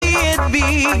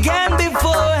began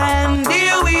before, and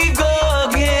here we go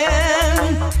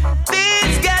again.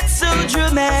 Things got so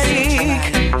dramatic,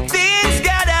 things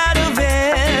got out of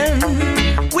hand.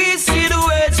 We see the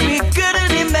words we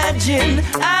couldn't imagine.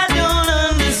 I don't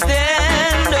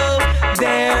understand. Oh,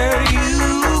 there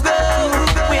you go.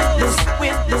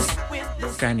 With this.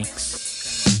 Mechanics.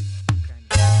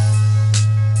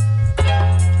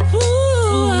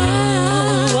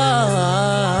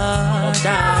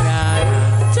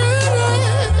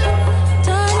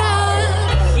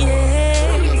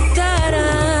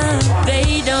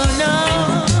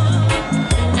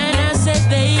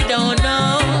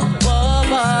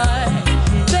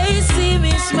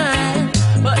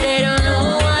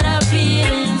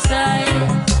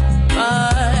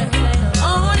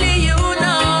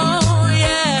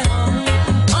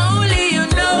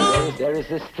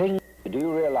 This thing, do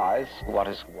you realize what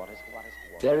is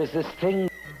there is this thing,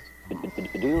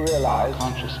 do you realize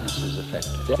consciousness is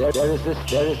affected? There is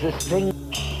this thing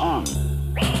on,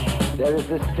 there is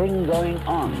this thing going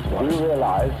on. Do you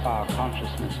realize our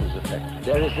consciousness is affected?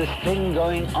 There is this thing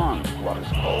going on, what is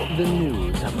called the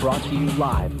news, brought to you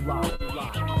live.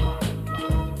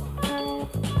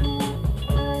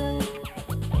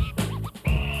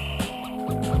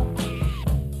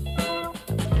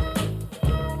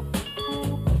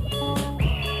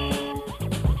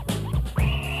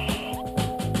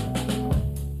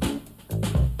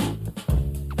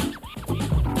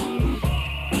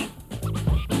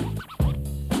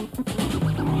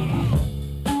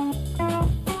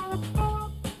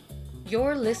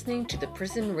 You're listening to the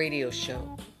Prison Radio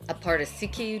Show, a part of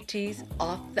CKUT's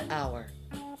Off the Hour.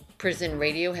 Prison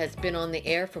Radio has been on the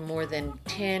air for more than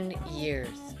 10 years.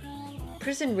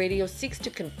 Prison Radio seeks to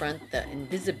confront the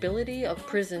invisibility of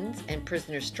prisons and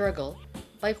prisoner struggle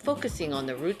by focusing on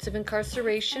the roots of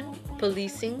incarceration,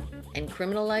 policing, and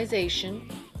criminalization,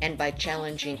 and by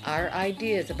challenging our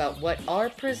ideas about what are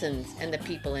prisons and the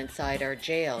people inside our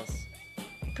jails.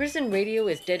 Prison Radio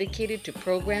is dedicated to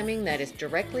programming that is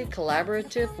directly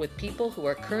collaborative with people who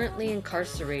are currently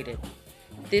incarcerated.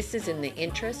 This is in the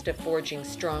interest of forging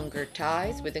stronger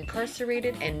ties with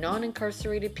incarcerated and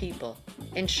non-incarcerated people,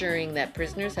 ensuring that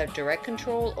prisoners have direct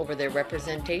control over their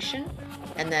representation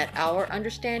and that our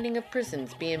understanding of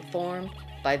prisons be informed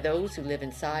by those who live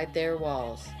inside their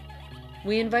walls.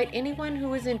 We invite anyone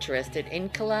who is interested in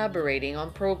collaborating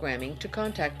on programming to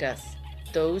contact us.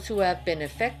 Those who have been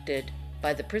affected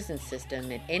by the prison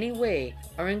system in any way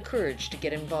are encouraged to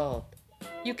get involved.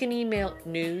 You can email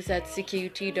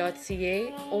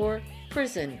news@ckut.ca or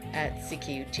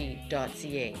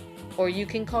prison@ckut.ca, or you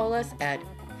can call us at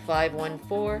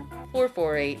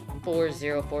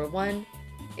 514-448-4041,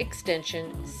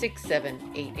 extension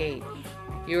 6788.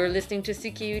 You're listening to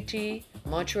CKUT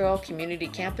Montreal Community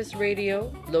Campus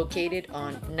Radio, located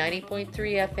on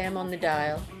 90.3 FM on the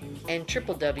dial and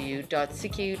www.ckut.ca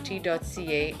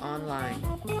online.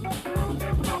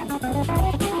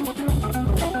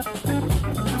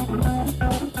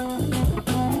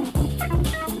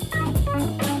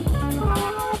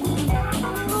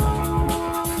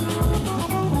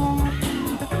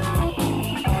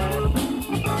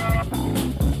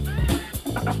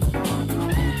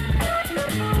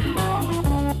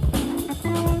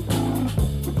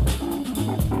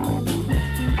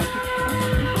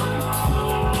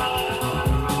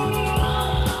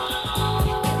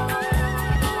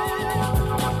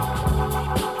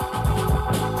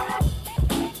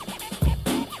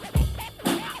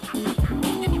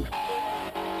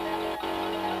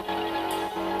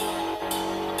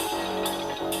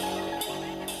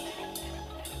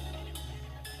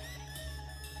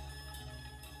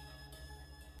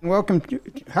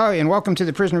 Hi, and welcome to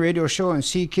the Prison Radio Show on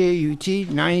CKUT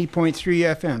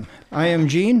 90.3 FM. I am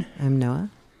Gene. I'm Noah.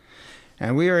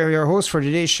 And we are your hosts for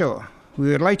today's show. We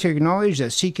would like to acknowledge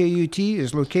that CKUT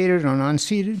is located on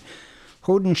unceded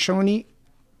Haudenosaunee,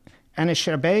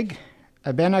 Anishinaabe,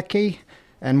 Abenaki,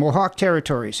 and Mohawk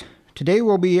territories. Today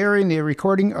we'll be airing the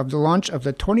recording of the launch of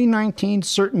the 2019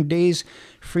 Certain Days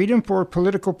Freedom for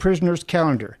Political Prisoners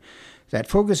calendar that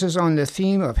focuses on the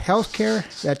theme of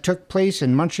healthcare that took place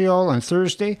in Montreal on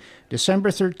Thursday,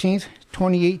 December 13th,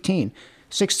 2018,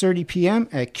 6:30 p.m.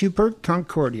 at Q-Perk,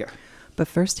 Concordia. But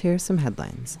first, here are some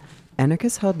headlines.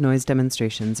 Anarchists held noise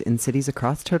demonstrations in cities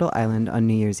across Turtle Island on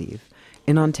New Year's Eve.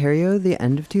 In Ontario, the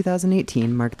end of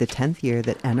 2018 marked the 10th year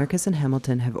that anarchists in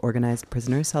Hamilton have organized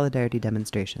prisoner solidarity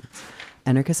demonstrations.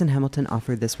 Anarchists in Hamilton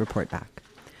offered this report back.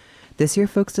 This year,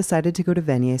 folks decided to go to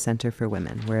Vanier Centre for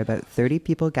Women, where about 30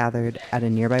 people gathered at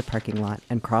a nearby parking lot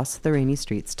and crossed the rainy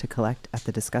streets to collect at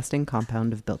the disgusting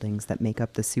compound of buildings that make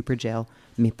up the super jail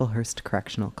Maplehurst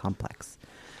Correctional Complex.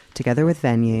 Together with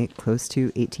Vanier, close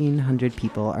to 1,800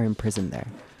 people are imprisoned there.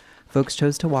 Folks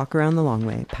chose to walk around the long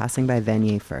way, passing by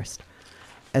Vanier first.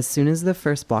 As soon as the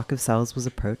first block of cells was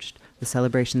approached, the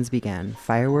celebrations began.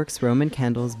 Fireworks, Roman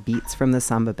candles, beats from the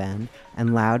samba band,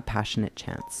 and loud, passionate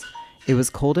chants. It was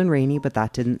cold and rainy, but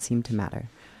that didn't seem to matter.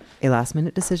 A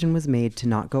last-minute decision was made to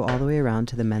not go all the way around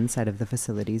to the men's side of the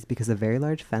facilities because a very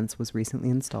large fence was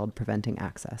recently installed preventing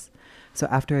access. So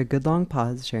after a good long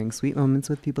pause, sharing sweet moments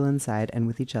with people inside and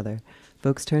with each other,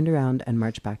 folks turned around and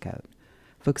marched back out.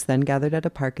 Folks then gathered at a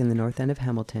park in the north end of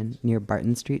Hamilton near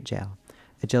Barton Street Jail,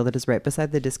 a jail that is right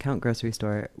beside the discount grocery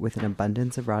store with an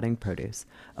abundance of rotting produce,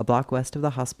 a block west of the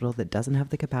hospital that doesn't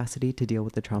have the capacity to deal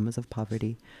with the traumas of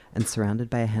poverty, and surrounded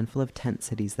by a handful of tent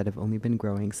cities that have only been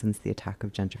growing since the attack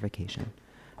of gentrification.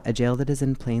 A jail that is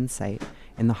in plain sight,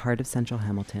 in the heart of central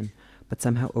Hamilton, but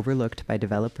somehow overlooked by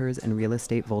developers and real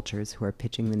estate vultures who are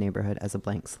pitching the neighborhood as a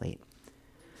blank slate.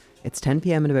 It's 10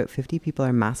 p.m. and about 50 people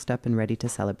are masked up and ready to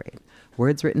celebrate.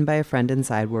 Words written by a friend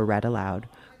inside were read aloud,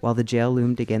 while the jail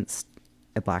loomed against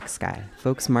a black sky.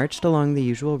 Folks marched along the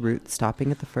usual route,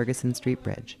 stopping at the Ferguson Street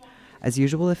Bridge. As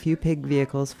usual, a few pig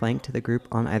vehicles flanked the group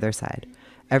on either side.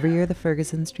 Every year the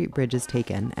Ferguson Street Bridge is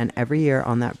taken, and every year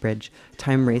on that bridge,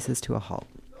 time races to a halt.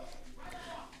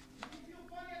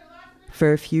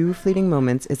 For a few fleeting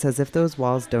moments, it's as if those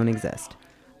walls don't exist.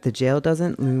 The jail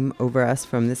doesn't loom over us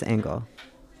from this angle.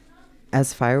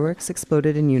 As fireworks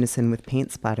exploded in unison with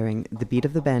paint splattering, the beat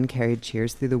of the band carried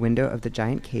cheers through the window of the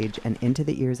giant cage and into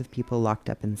the ears of people locked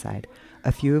up inside,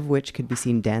 a few of which could be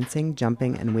seen dancing,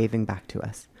 jumping, and waving back to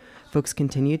us. Folks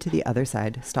continued to the other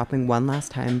side, stopping one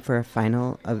last time for a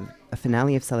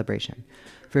finale of celebration.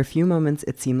 For a few moments,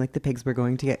 it seemed like the pigs were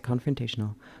going to get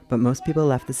confrontational, but most people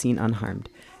left the scene unharmed,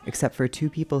 except for 2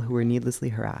 people who were needlessly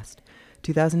harassed.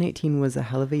 2018 was a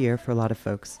hell of a year for a lot of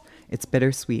folks. It's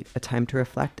bittersweet, a time to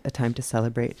reflect, a time to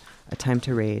celebrate, a time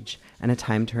to rage, and a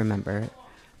time to remember.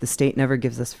 The state never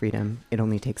gives us freedom, it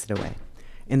only takes it away.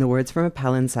 In the words from a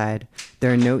pal inside,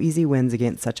 there are no easy wins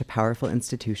against such a powerful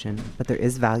institution, but there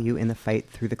is value in the fight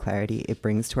through the clarity it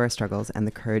brings to our struggles and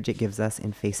the courage it gives us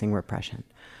in facing repression.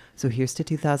 So here's to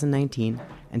 2019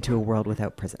 and to a world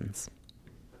without prisons.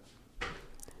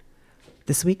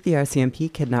 This week, the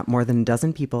RCMP kidnapped more than a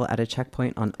dozen people at a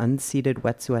checkpoint on unceded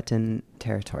Wet'suwet'en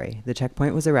territory. The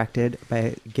checkpoint was erected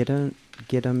by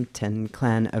Gidimt'en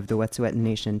clan of the Wet'suwet'en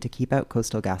Nation to keep out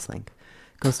Coastal GasLink.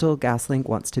 Coastal GasLink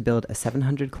wants to build a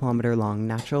 700-kilometer-long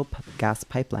natural gas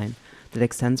pipeline that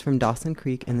extends from Dawson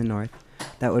Creek in the north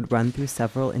that would run through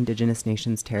several Indigenous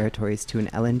Nations territories to an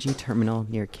LNG terminal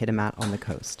near Kitimat on the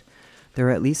coast. There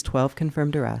were at least 12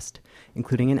 confirmed arrests,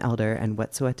 including an elder, and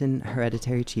Wet'suwet'en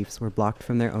hereditary chiefs were blocked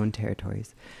from their own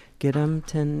territories.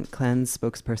 Gidimt'en clan's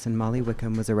spokesperson Molly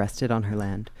Wickham was arrested on her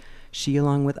land. She,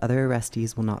 along with other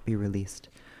arrestees, will not be released.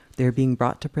 They are being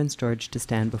brought to Prince George to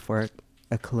stand before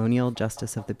a colonial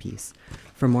justice of the peace.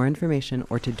 For more information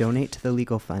or to donate to the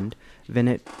legal fund,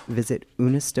 visit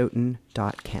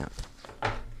unistoten.camp.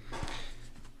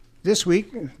 This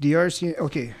week,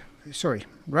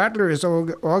 Rattler is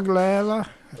Oglala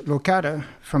Lokata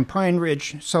from Pine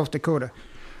Ridge, South Dakota.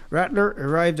 Rattler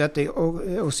arrived at the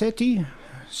Oceti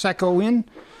Sakowin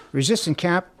resistance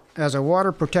camp as a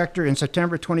water protector in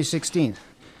September 2016.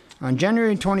 On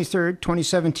January 23,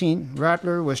 2017,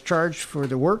 Rattler was charged for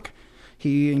the work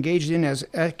he engaged in as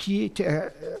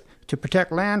to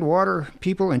protect land, water,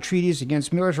 people, and treaties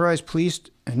against militarized police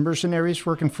and mercenaries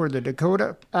working for the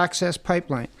Dakota Access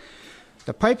Pipeline.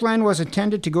 The pipeline was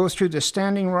intended to go through the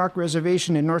Standing Rock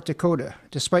Reservation in North Dakota.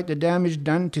 Despite the damage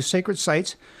done to sacred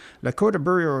sites, Lakota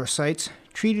burial sites,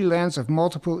 treaty lands of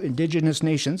multiple indigenous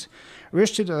nations,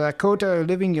 risk to the Lakota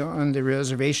living on the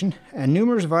reservation, and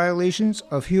numerous violations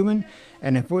of human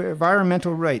and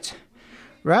environmental rights,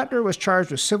 Rattler was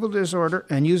charged with civil disorder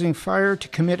and using fire to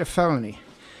commit a felony.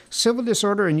 Civil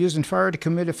disorder and using fire to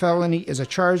commit a felony is a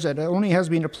charge that only has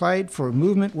been applied for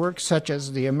movement work such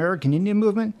as the American Indian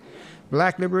Movement,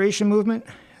 Black Liberation Movement,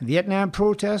 Vietnam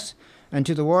protests, and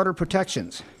to the water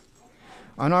protections.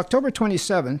 On October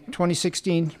 27,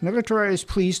 2016, militarized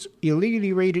police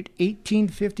illegally raided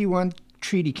 1851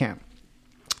 Treaty Camp,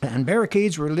 and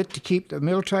barricades were lit to keep the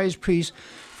militarized police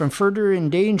from further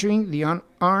endangering the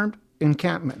unarmed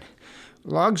encampment.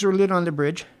 Logs were lit on the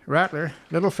bridge. Rattler,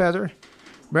 Little Feather,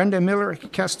 Brenda Miller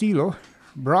Castillo,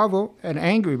 Bravo, and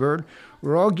Angry Bird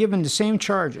were all given the same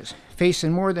charges,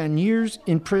 facing more than years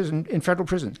in federal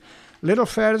prison. Little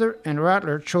Feather and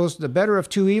Rattler chose the better of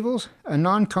two evils, a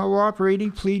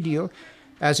non-cooperating plea deal,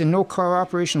 as in no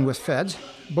cooperation with feds.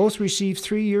 Both received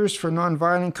 3 years for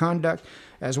nonviolent conduct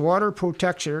as water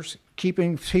protectors,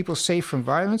 keeping people safe from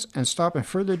violence and stopping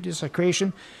further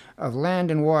desecration of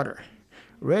land and water.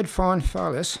 Red Fawn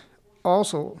Fallis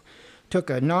also took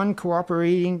a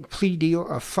non-cooperating plea deal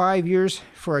of 5 years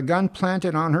for a gun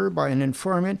planted on her by an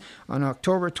informant on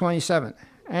October 27th.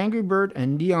 Angry Bird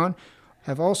and Dion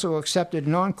have also accepted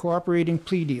non-cooperating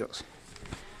plea deals.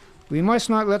 We must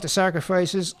not let the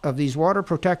sacrifices of these water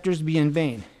protectors be in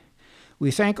vain.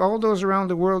 We thank all those around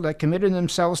the world that committed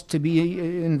themselves to be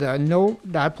in the No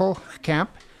DAPL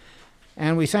camp,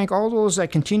 and we thank all those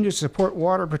that continue to support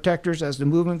water protectors as the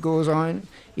movement goes on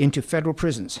into federal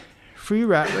prisons. Free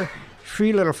Rattler,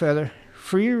 free Little Feather,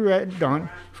 free Red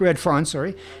Fawn,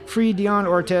 free Dion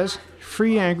Ortiz,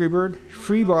 free Angry Bird,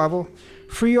 free Bobble,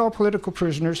 free all political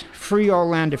prisoners, free all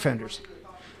land defenders.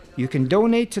 You can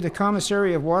donate to the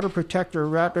Commissary of Water Protector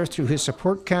Rattler through his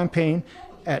support campaign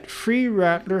at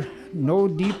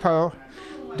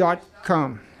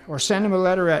freerattlernodepower.com or send him a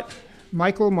letter at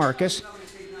Michael Marcus,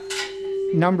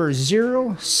 number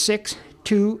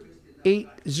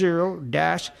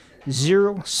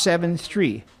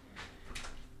 06280-073,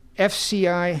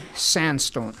 FCI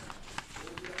Sandstone.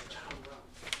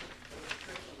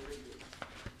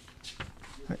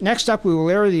 Next up, we will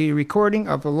air the recording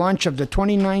of the launch of the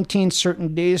 2019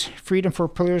 Certain Days Freedom for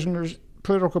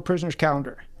Political Prisoners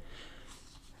calendar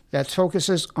that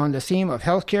focuses on the theme of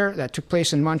healthcare that took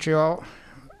place in Montreal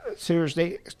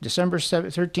Thursday, December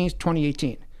 13th,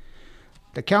 2018.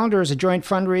 The calendar is a joint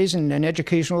fundraising and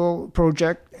educational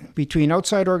project between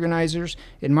outside organizers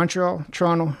in Montreal,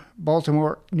 Toronto,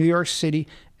 Baltimore, New York City,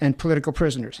 and political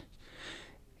prisoners.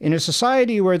 In a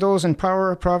society where those in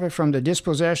power profit from the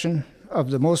dispossession of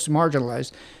the most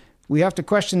marginalized, we have to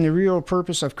question the real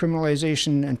purpose of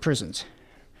criminalization and prisons.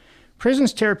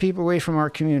 Prisons tear people away from our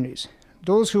communities.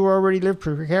 Those who already live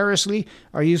precariously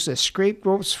are used as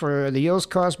scapegoats for the ills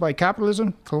caused by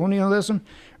capitalism, colonialism,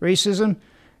 racism,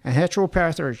 and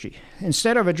heteropatriarchy.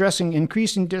 Instead of addressing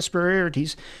increasing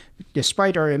disparities,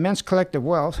 despite our immense collective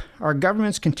wealth, our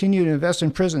governments continue to invest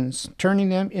in prisons, turning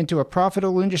them into a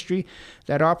profitable industry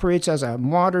that operates as a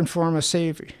modern form of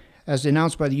slavery, as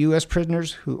denounced by the U.S.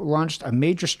 prisoners who launched a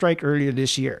major strike earlier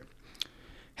this year.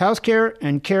 Healthcare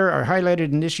and care are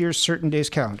highlighted in this year's Certain Days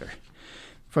calendar.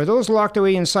 For those locked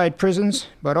away inside prisons,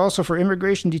 but also for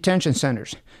immigration detention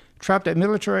centers, trapped at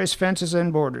militarized fences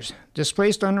and borders,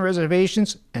 displaced on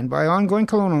reservations and by ongoing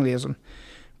colonialism,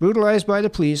 brutalized by the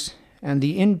police and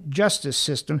the injustice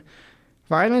system,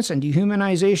 violence and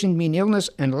dehumanization mean illness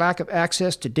and lack of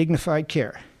access to dignified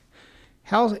care.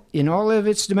 Health in all of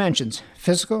its dimensions,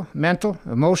 physical, mental,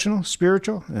 emotional,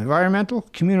 spiritual, environmental,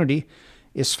 community,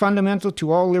 is fundamental to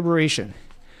all liberation.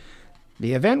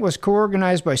 The event was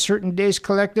co-organized by Certain Days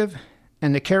Collective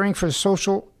and the Caring for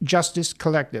Social Justice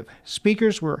Collective.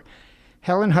 Speakers were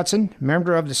Helen Hudson,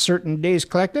 member of the Certain Days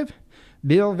Collective,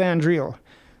 Bill Van Driel,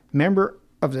 member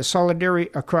of the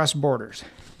Solidarity Across Borders.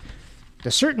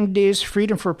 The Certain Days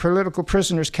Freedom for Political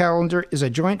Prisoners calendar is a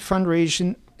joint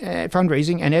fundraising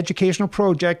and educational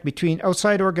project between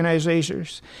outside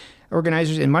organizers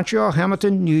in Montreal,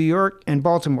 Hamilton, New York, and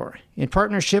Baltimore, in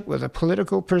partnership with a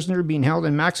political prisoner being held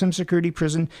in maximum security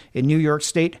prison in New York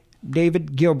State,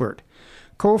 David Gilbert.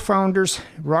 Co-founders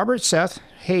Robert Seth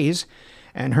Hayes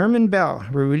and Herman Bell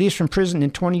were released from prison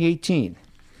in 2018.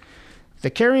 The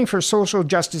Caring for Social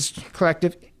Justice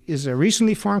Collective is a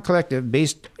recently formed collective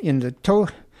based in the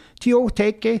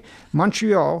Tiohtià:ke,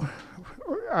 Montreal,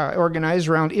 organized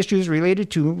around issues related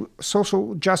to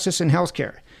social justice and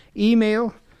healthcare.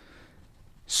 Email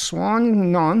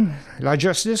swannon la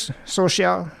justice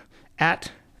sociale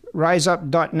at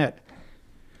riseup.net.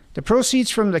 The proceeds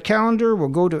from the calendar will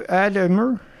go to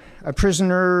Ademir, a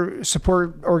prisoner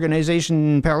support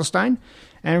organization in Palestine,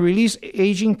 and Release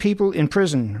Aging People in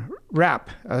Prison, RAP,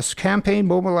 a campaign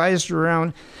mobilized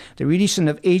around the releasing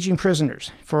of aging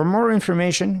prisoners. For more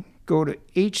information, go to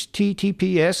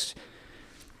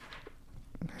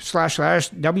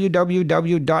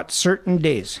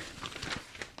https://www.certaindays.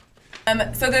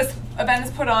 So this event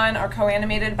is put on or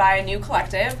co-animated by a new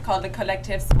collective called the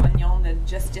Collectif Soignant de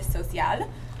Justice Sociale,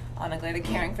 en anglais, the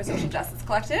Caring for Social Justice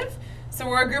Collective. So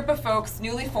we're a group of folks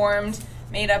newly formed,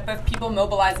 made up of people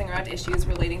mobilizing around issues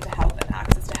relating to health and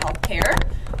access to health care.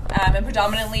 And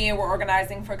predominantly we're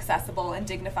organizing for accessible and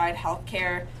dignified health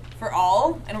care for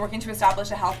all and working to establish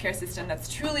a healthcare system that's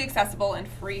truly accessible and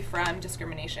free from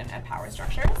discrimination and power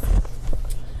structures.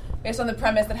 Based on the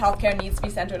premise that healthcare needs to be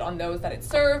centered on those that it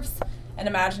serves, and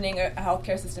imagining a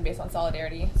healthcare system based on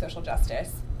solidarity, social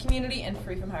justice, community, and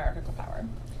free from hierarchical power.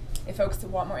 If folks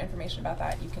want more information about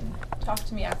that, you can talk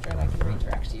to me after and I can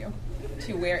redirect you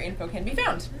to where info can be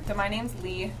found. So my name's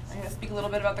Lee. I'm going to speak a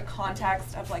little bit about the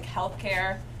context of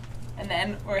healthcare, and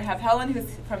then we have Helen, who's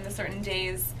from the Certain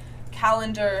Days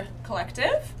Calendar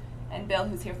Collective, and Bill,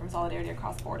 who's here from Solidarity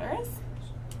Across Borders.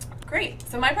 Great.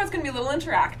 So my part's going to be a little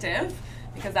interactive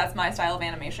because that's my style of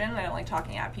animation. I don't like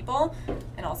talking at people,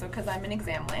 and also because I'm in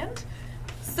exam land.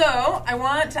 So I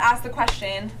want to ask the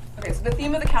question, okay, so the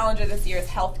theme of the calendar this year is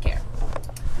healthcare.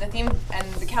 And the theme and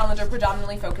the calendar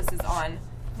predominantly focuses on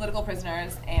political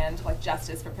prisoners and like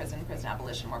justice for prison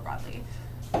abolition more broadly.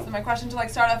 So my question to like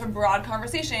start off a broad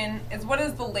conversation is, what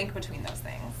is the link between those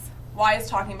things? Why is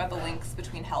talking about the links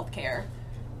between healthcare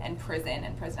and prison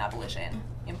abolition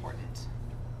important?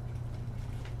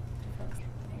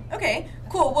 Okay,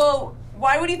 cool. Well,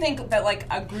 why would you think that like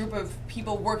a group of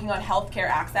people working on healthcare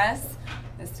access,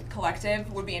 this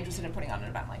collective, would be interested in putting on an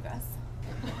event like this?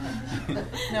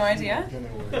 No idea?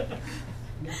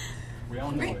 We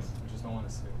all know it. We just don't want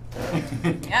to say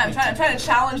it. Yeah, I'm trying to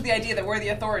challenge the idea that we're the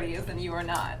authorities and you are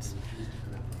not.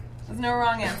 There's no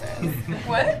wrong answers.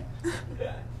 What?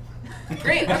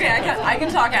 Great. Okay, I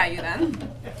can talk at you then.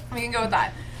 We can go with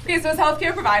that. Okay, so as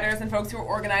healthcare providers and folks who are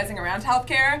organizing around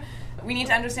healthcare, we need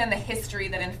to understand the history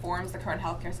that informs the current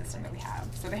healthcare system that we have.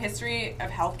 So the history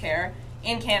of healthcare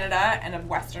in Canada and of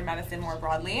Western medicine more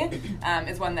broadly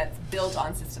is one that's built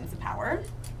on systems of power.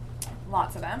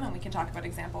 Lots of them, and we can talk about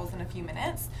examples in a few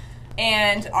minutes.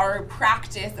 And our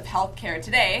practice of healthcare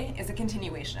today is a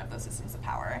continuation of those systems of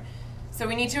power. So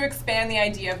we need to expand the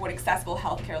idea of what accessible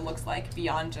healthcare looks like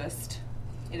beyond just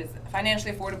it is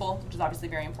financially affordable, which is obviously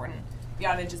very important,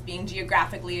 beyond it just being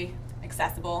geographically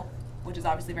accessible, which is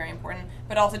obviously very important,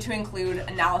 but also to include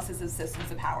analysis of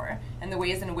systems of power and the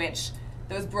ways in which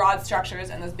those broad structures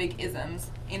and those big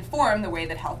isms inform the way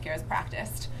that healthcare is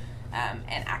practiced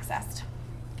and accessed.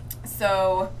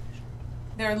 So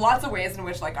there are lots of ways in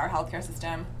which like our healthcare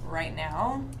system right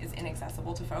now is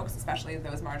inaccessible to folks, especially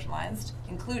those marginalized,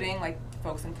 including like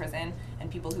folks in prison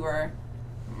and people who are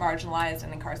marginalized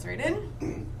and incarcerated.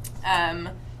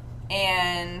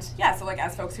 And yeah, so like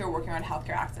as folks who are working on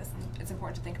healthcare access, it's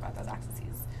important to think about those accesses.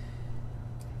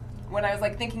 When I was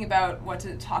like thinking about what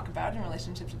to talk about in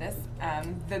relationship to this,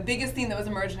 the biggest theme that was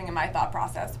emerging in my thought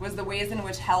process was the ways in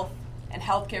which health and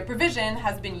healthcare provision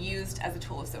has been used as a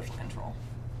tool of social control.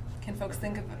 Can folks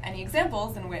think of any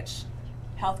examples in which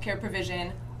healthcare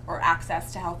provision or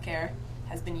access to healthcare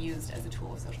has been used as a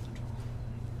tool of social control?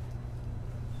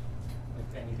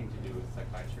 Like anything to do with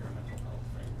psychiatry or mental health,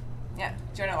 right? Yeah.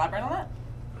 Do you want to elaborate on that?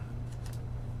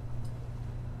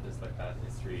 There's like that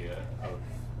history of,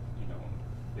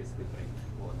 basically putting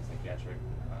people in a psychiatric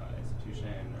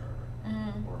institution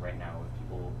or right now with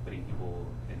people putting people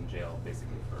in jail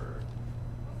basically for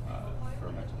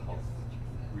mental health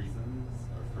reasons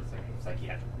or for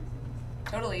psychiatric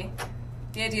reasons. Totally.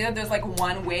 The idea that there's like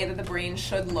one way that the brain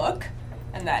should look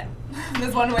and that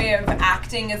there's one way of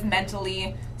acting as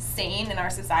mentally sane in our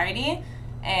society,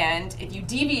 and if you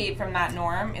deviate from that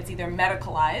norm, it's either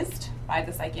medicalized by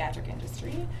the psychiatric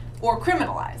industry or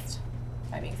criminalized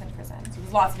by being sent to prison. So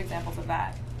there's lots of examples of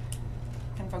that.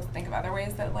 Can folks think of other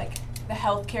ways that like the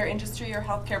healthcare industry or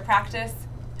healthcare practice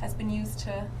has been used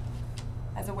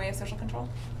as a way of social control?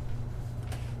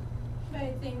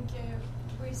 I think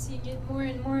we're seeing it more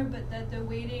and more, but that the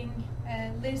waiting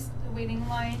list, the waiting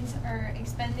lines are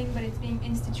expanding, but it's being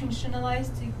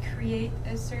institutionalized to create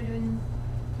a certain,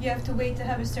 you have to wait to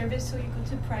have a service, so you go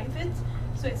to private.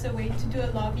 So it's a way to do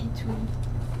a lobby to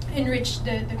enrich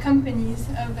the companies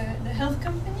of the health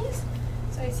companies.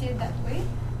 So I see it that way.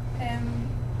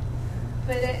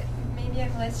 But maybe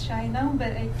I'm less shy now,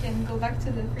 but I can go back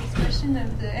to the first question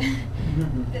of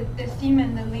the theme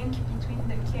and the link between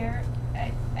the care.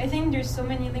 I think there's so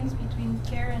many links between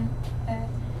care and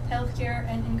healthcare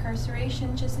and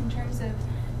incarceration, just in terms of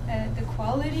the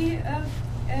quality of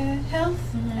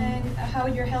health and how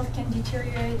your health can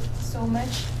deteriorate so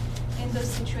much in those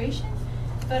situations.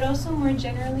 But also more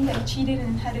generally, I cheated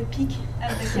and had a peek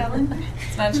at the calendar.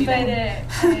 It's not cheating. But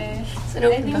It's an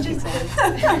open book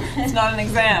exam. It's not an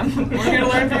exam. We're here to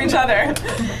learn from each other.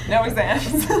 No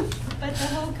exams. But the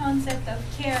whole concept of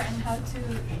care and how to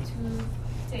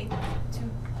take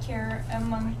to care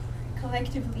among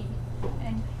collectively,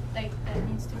 and like that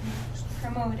needs to be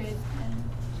promoted, and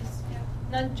just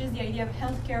not just the idea of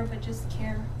healthcare, but just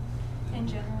care in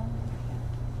general.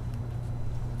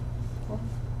 Cool.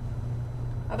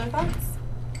 Other thoughts?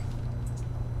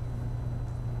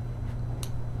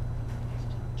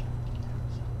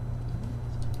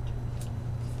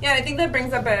 Yeah, I think that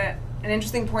brings up an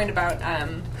interesting point about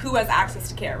who has access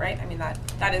to care, right? I mean,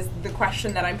 that is the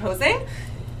question that I'm posing.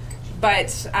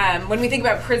 But when we think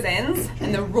about prisons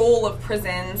and the role of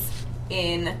prisons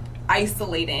in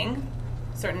isolating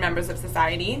certain members of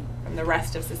society from the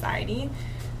rest of society,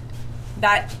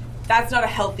 that that's not a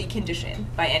healthy condition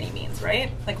by any means,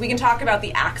 right? Like, we can talk about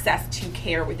the access to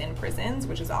care within prisons,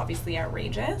 which is obviously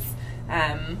outrageous.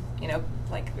 You know,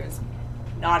 like, there's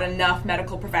not enough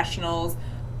medical professionals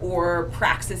or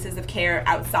praxis of care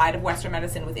outside of Western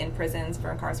medicine within prisons for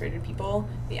incarcerated people.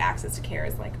 The access to care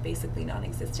is, like, basically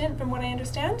non-existent from what I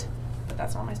understand. But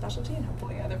that's not my specialty, and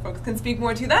hopefully other folks can speak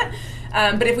more to that.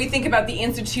 But if we think about the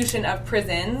institution of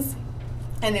prisons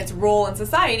and its role in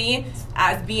society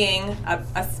as being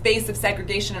a space of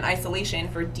segregation and isolation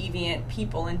for deviant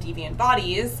people and deviant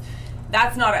bodies,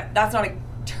 that's not a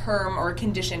term or a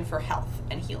condition for health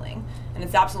and healing. And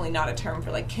it's absolutely not a term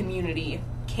for, like, community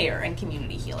care and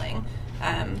community healing.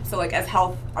 So, like,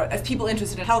 as people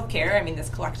interested in healthcare, I mean, this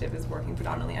collective is working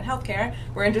predominantly on healthcare,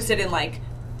 we're interested in, like,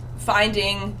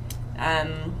 finding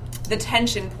the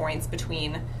tension points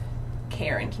between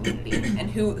care and community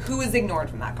and who is ignored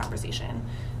from that conversation.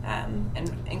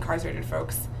 And incarcerated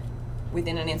folks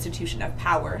within an institution of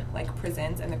power like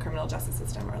prisons and the criminal justice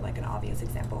system are, like, an obvious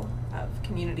example of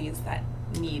communities that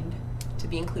need to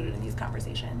be included in these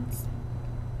conversations.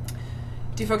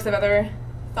 Do folks have other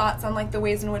thoughts on, like, the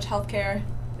ways in which healthcare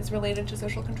is related to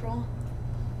social control?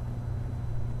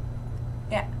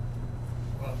 Yeah.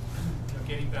 Well, you know,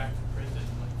 getting back to prison,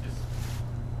 like, just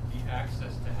the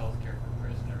access to healthcare for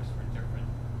prisoners for different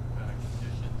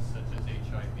conditions such as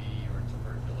HIV or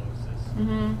tuberculosis,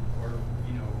 or,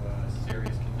 you know,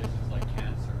 serious conditions like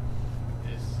cancer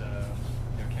is,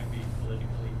 you know, can be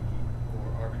politically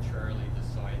or arbitrarily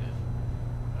decided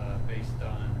based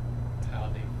on how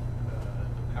the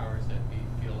powers that be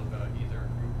feel about either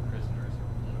group prisoners or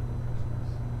political prisoners.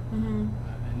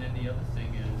 And then the other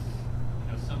thing is, you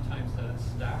know, sometimes the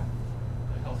staff,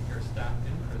 the healthcare staff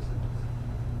in prisons,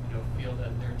 you know, feel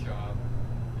that their job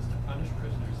is to punish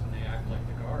prisoners, and they act like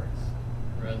the guards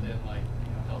rather than like,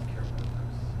 you know, healthcare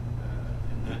workers.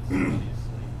 And that's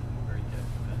obviously very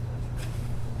detrimental to them.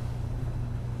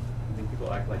 I think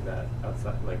people act like that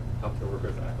outside, like healthcare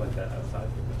workers act like that outside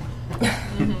of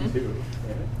prison too.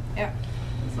 Right? Yeah.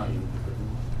 It's not even prison.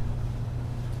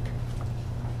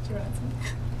 Do you want to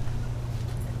answer?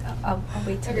 I'll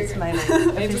wait till Okay, it's great.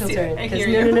 my official turn. I Because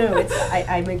hear you. no,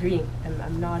 I'm agreeing.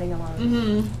 I'm nodding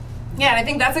along. Yeah, and I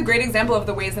think that's a great example of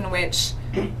the ways in which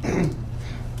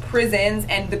prisons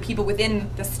and the people within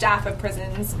the staff of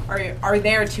prisons are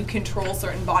there to control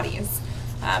certain bodies,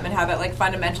 and how that, like,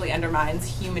 fundamentally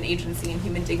undermines human agency and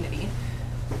human dignity.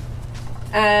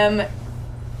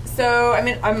 So, I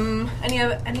mean, any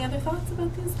other thoughts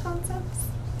about these concepts?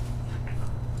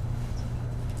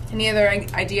 Any other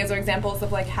ideas or examples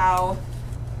of, like, how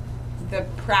the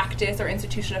practice or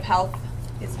institution of health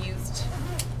is used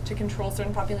to control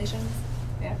certain populations?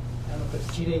 Yeah. I don't know if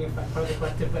it's cheating if I'm part of the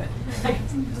collective, but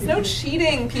There's no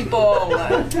cheating, people.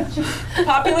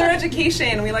 Popular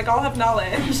education. We, like, all have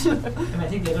knowledge. And I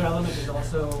think the other element is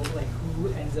also, like, who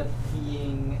ends up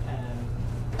being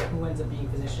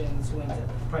physicians, who ends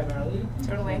up primarily.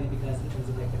 Totally. Mainly because in terms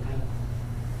of, like, the kind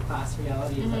of class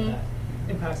realities that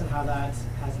impacts and how that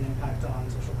has an impact on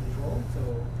social control.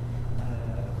 So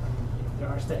there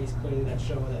are studies clearly that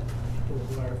show that people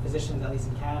who are physicians, at least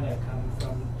in Canada, come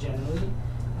from generally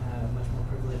much more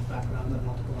privileged backgrounds on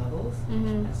multiple levels.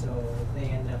 And so they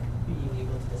end up being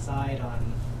able to decide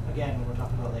on, again, when we're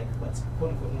talking about, like, what's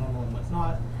quote-unquote normal and what's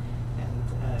not, and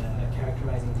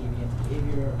characterizing deviant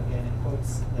behavior, again, in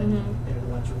quotes, then they're the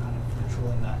ones who are kind of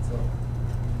controlling that. So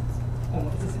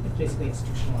it's basically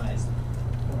institutionalized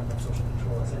form of social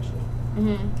control, essentially.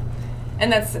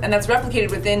 And that's replicated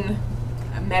within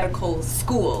medical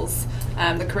schools.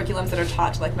 The curriculums that are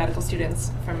taught to, like, medical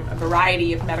students from a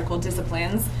variety of medical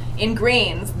disciplines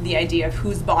ingrains the idea of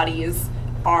whose bodies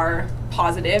are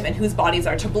positive and whose bodies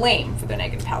are to blame for their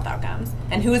negative health outcomes,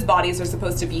 and whose bodies are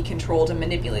supposed to be controlled and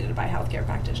manipulated by healthcare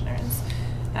practitioners.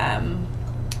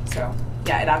 So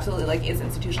yeah, it absolutely, like, is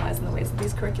institutionalized in the ways that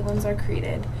these curriculums are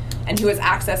created. And who has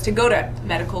access to go to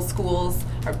medical schools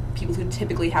are people who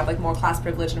typically have, like, more class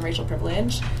privilege and racial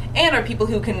privilege, and are people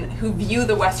who view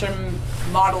the Western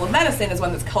model of medicine as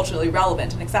one that's culturally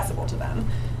relevant and accessible to them.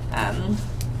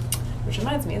 Which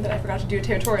reminds me that I forgot to do a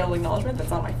territorial acknowledgement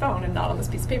that's on my phone and not on this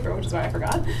piece of paper, which is why I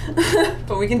forgot.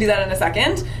 But we can do that in a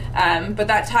second. But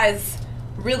that ties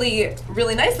really,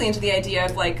 really nicely into the idea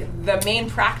of, like, the main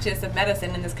practice of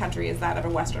medicine in this country is that of a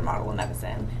Western model of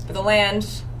medicine. But the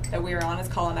land that we are on is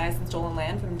colonized and stolen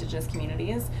land from Indigenous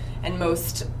communities, and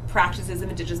most practices of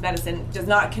Indigenous medicine does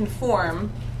not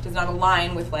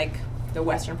align with, like, the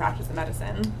Western practice of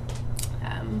medicine.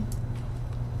 Yeah.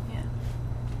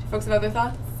 Do folks have other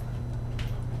thoughts?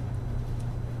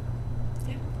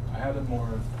 I had a more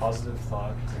positive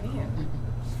thought.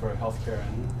 for healthcare,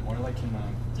 and more like in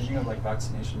thinking of like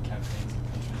vaccination campaigns in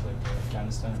countries like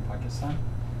Afghanistan and Pakistan.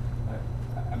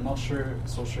 I'm not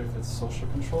so sure if it's social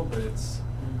control, but it's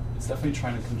definitely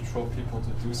trying to control people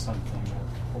to do something that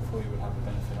hopefully would have a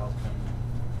benefit outcome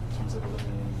in terms of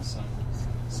eliminating some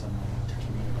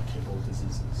communicable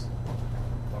diseases.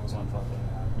 That was one thought that I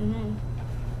had. Mm-hmm.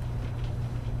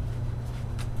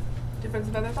 Do folks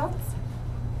have other thoughts?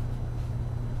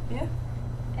 Yeah?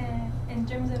 In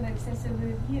terms of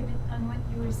accessibility, a bit on what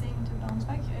you were saying to bounce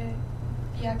back,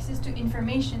 the access to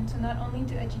information, so not only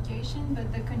to education,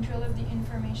 but the control of the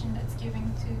information that's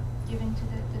given to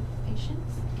the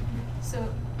patients. So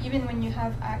even when you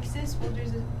have access, well,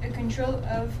 there's a control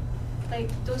of like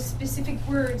those specific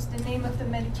words, the name of the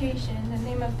medication, the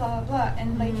name of blah blah blah,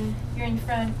 and like you're in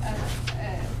front of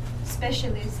a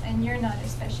specialist and you're not a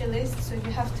specialist, so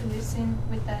you have to listen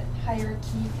with that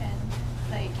hierarchy and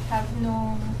like have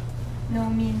no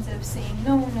means of saying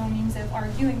no means of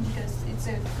arguing, because it's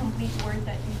a complete word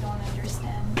that you don't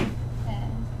understand,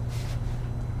 and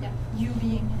you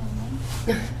being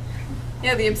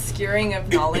Yeah, the obscuring of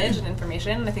knowledge and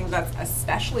information. I think that's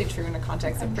especially true in the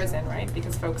context of prison, right?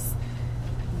 Because folks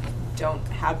don't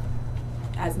have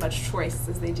as much choice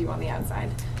as they do on the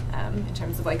outside in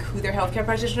terms of like who their healthcare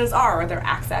practitioners are, or their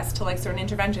access to like certain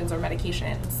interventions or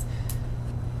medications.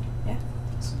 Yeah.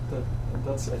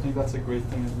 So I think that's a great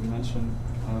thing that you mentioned.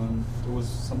 There was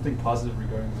something positive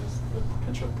regarding this. The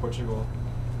country of Portugal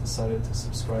decided to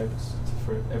subscribe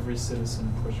for every citizen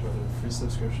in Portugal a free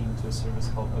subscription to a service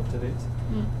called UpToDate,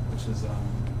 which is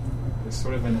it's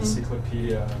sort of an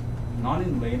encyclopedia, not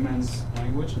in layman's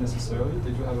language necessarily. They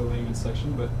do have a layman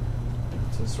section, but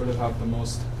to sort of have the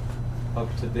most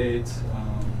up-to-date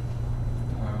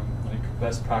like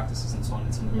best practices and so on.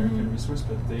 It's an American resource,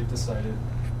 but they've decided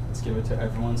let's give it to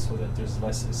everyone so that there's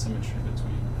less asymmetry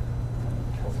between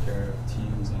healthcare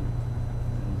teams and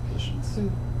patients.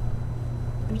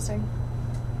 Interesting.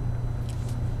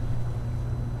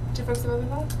 Do folks have other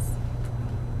thoughts?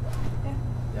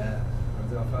 Yeah. On va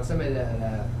dire en français, mais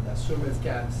la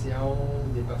surmédication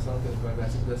des personnes qui ont des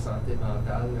problématiques de santé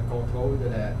mentale, le contrôle de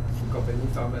la compagnie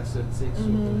pharmaceutique sur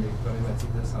les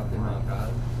problématiques de santé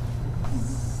mentale,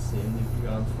 c'est une des plus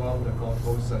grandes formes de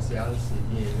contrôle social, c'est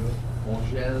bien là. On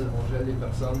gèle les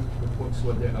personnes pour pas qu'elles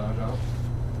soient dérangeantes.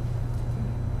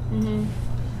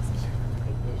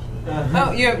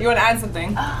 Oh, you want to add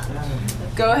something?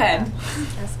 Go ahead.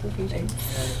 Je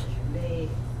voulais...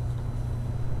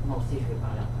 Moi aussi, je vais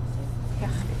parler en français.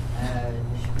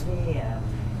 Je voulais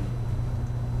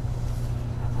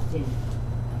apporter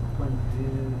un point de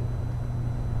vue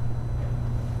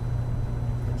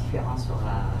différent sur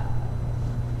la...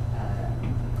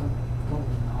 quand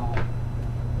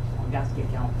on regarde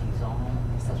quelqu'un en prison,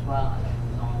 que ce soit à la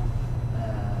prison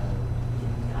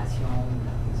d'immigration ou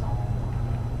la prison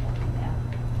ordinaire,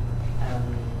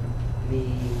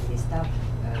 les staffs,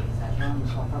 les agents ne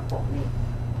sont pas formés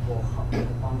pour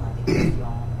répondre à des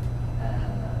questions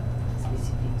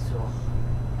spécifiques sur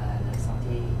la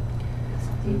santé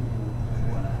ou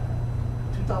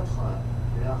tout autre.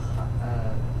 Leur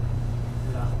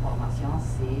formation,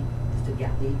 c'est de te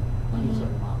garder en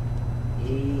isolement et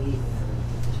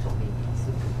de te surveiller,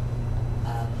 c'est tout.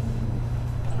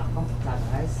 Alors quand tu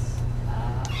t'adresses à...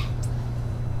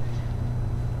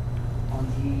 On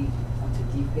te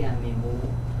dit fais un mémo,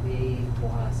 fais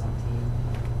pour la santé.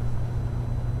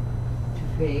 Tu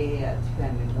fais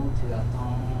un mémo, tu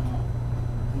attends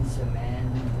une semaine,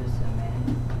 2 semaines,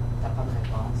 tu n'as pas de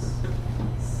réponse.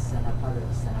 Ça n'a pas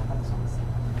de sens.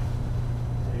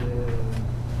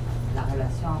 La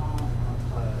relation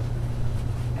entre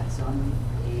personnes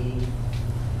et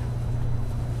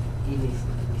les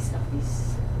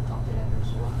services dont elle a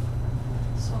besoin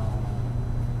sont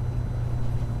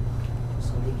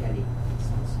décalés,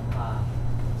 ne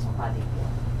sont pas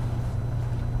adéquats.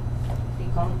 Et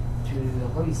quand tu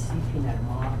réussis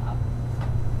finalement à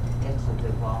être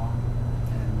devant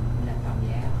une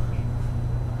infirmière,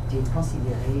 tu es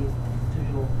considéré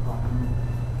toujours comme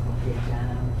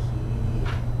quelqu'un qui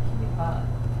n'est pas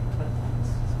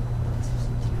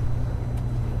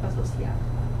social.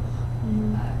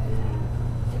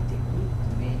 Elle t'écoute,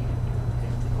 mais elle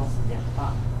ne te considère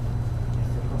pas.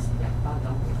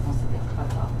 Donc elle ne considère pas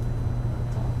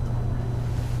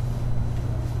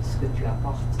ce que tu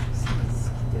apportes,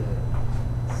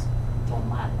 ton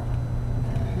mal,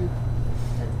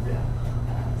 ta douleur,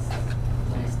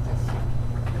 ton hésitation,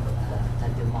 ta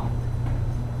demande.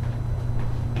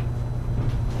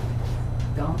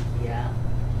 Donc il y a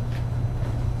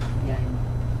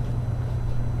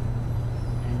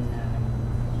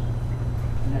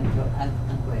une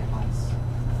incohérence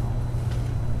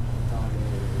dans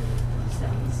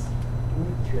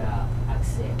tu as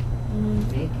accès,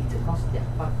 mais qui ne te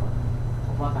considèrent pas comme.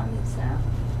 Pour voir un médecin,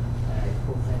 il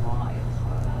faut vraiment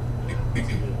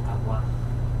avoir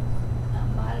un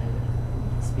mal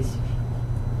spécifique.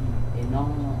 Et non,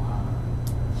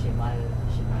 j'ai mal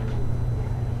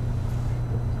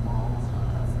au poumon,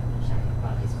 j'arrive pas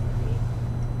à respirer.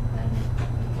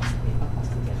 Ne pas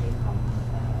considéré comme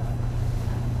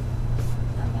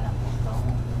un mal important,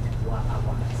 tu dois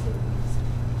avoir accès au médecin.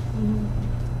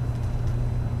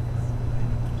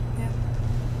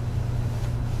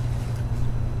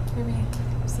 Maybe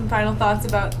some final thoughts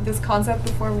about this concept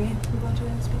before we move on to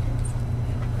the speakers?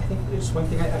 I think there's one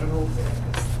thing I don't know.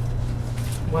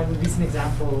 One recent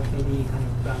example, maybe kind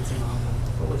of bouncing off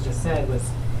what was just said, was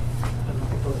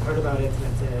people have heard about it.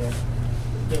 That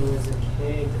there was a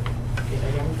kid,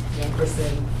 a young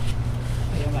person,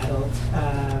 a young adult,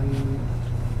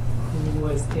 who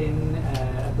was in,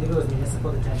 I believe it was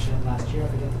municipal detention last year. I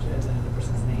forget the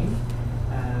person's name.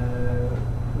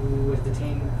 Who was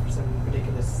detained for some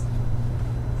ridiculous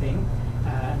thing.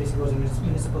 Basically was in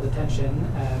municipal detention.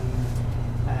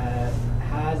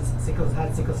 Had sickle cell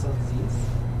disease,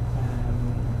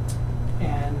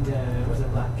 and was a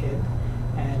black kid.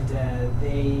 And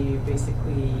they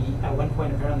basically, at one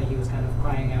point, apparently he was kind of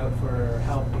crying out for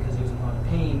help because he was in a lot of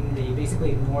pain. They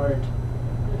basically ignored,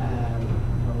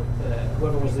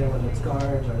 whoever was there, whether it's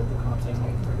guards or the cops, or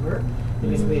whoever. They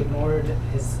basically ignored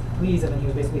his pleas, and then he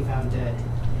was basically found dead.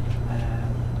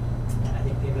 I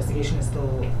think the investigation is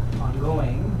still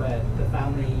ongoing, but the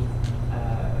family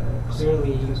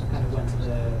clearly kind of went to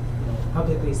the,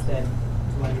 publicly said,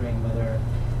 wondering whether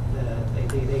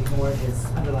they ignored his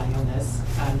underlying illness,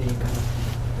 and they kind of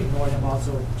ignored him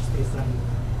also just based on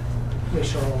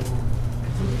racial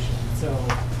consideration. So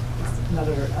it's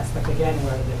another aspect again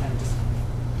where they kind of just,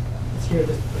 it's here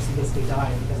this person basically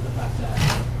died because of the fact that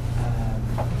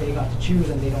they got to choose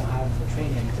and they don't have the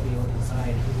training to be able to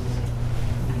decide who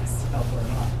needs help or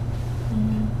not.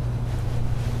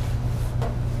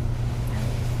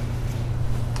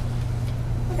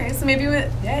 Okay, so maybe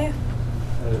with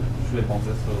je voulais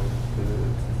rebondir sur ce que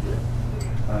tu disais.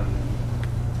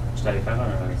 J'étais allé faire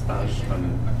un stage, comme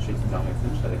je suis étudiant en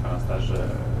médecine, j'étais allé faire un stage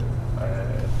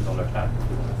dans le CAC,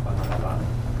 dans Laval.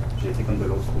 J'ai été comme de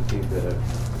l'autre côté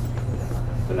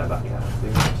de la barrière,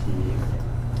 puis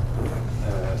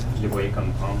je les voyais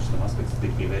comme prendre justement ce que tu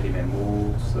décrivais, les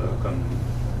mémos, tout ça, comme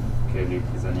que les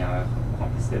prisonnières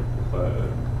remplissaient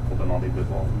pour demander de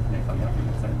voir l'infirmière, le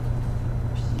médecin.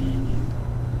 Puis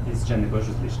ils se gênaient pas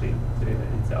juste les jeter. Ils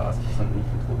disaient, cette personne-là qui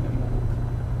fait trop de mémos.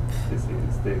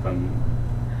 C'était comme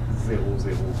zéro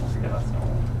considération.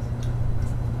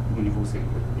 Au niveau, c'est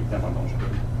évidemment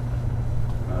dangereux.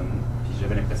 Puis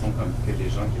j'avais l'impression comme que les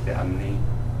gens qui étaient amenés,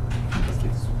 parce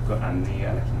qu'ils étaient amenés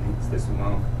à la clinique, c'était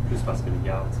souvent plus parce que les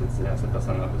gardes se disaient, cette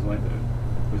personne a besoin de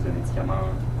plus de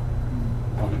médicaments,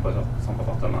 on n'aime pas son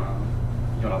comportement,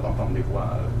 ils ont l'air d'entendre des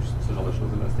voix, ce genre de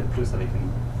choses-là. C'était plus avec une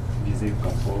visée de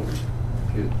contrôle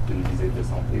que d'une visée de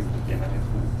santé ou de bien-être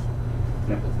ou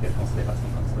n'importe quelle considération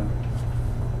comme ça.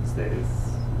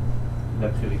 La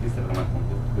priorité, c'était vraiment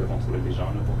de contrôler les gens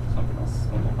là, pour tout simplement ce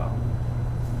dont on parle.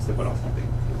 C'était pas leur santé.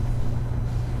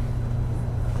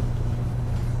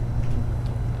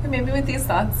 Maybe with these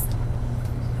thoughts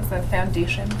as a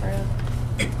foundation for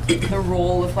the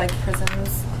role of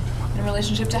prisons in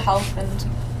relationship to health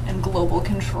and global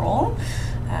control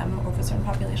over certain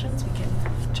populations, we can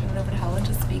turn it over to Helen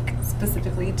to speak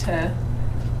specifically to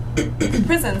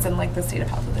prisons and the state of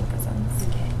health within prisons.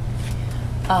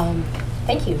 Okay.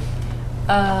 Thank you.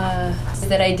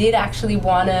 That I did actually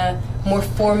want to more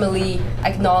formally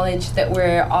acknowledge that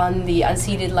we're on the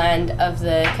unceded land of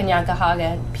the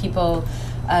Kanien'kehá:ka people,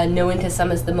 known to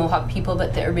some as the Mohawk people,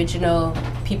 but the original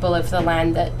people of the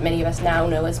land that many of us now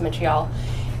know as Montreal.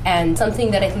 And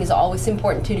something that I think is always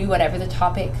important to do, whatever the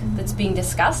topic that's being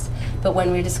discussed, but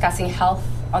when we're discussing health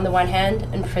on the one hand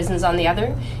and prisons on the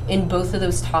other, in both of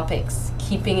those topics,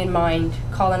 keeping in mind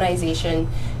colonization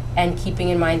and keeping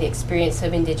in mind the experience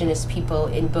of Indigenous people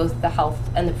in both the health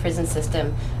and the prison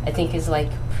system, I think is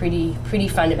pretty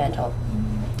fundamental.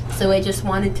 So I just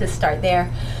wanted to start there.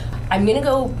 I'm going to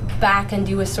go back and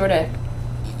do a sort of,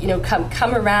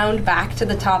 come around back to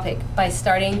the topic by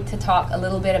starting to talk a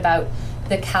little bit about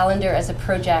the calendar as a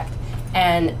project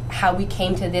and how we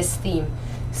came to this theme.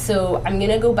 So I'm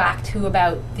going to go back to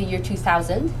about the year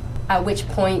 2000, at which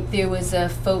point there was a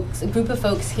group of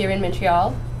folks here in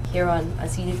Montreal, here on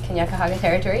unceded Kanien'kehá:ka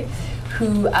territory,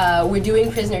 who were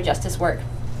doing prisoner justice work.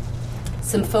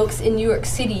 Some folks in New York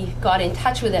City got in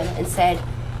touch with them and said,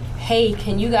 hey,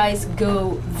 can you guys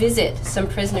go visit some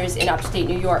prisoners in upstate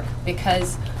New York?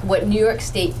 Because what New York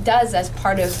State does as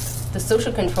part of the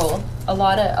social control, a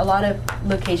lot of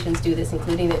locations do this,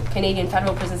 including the Canadian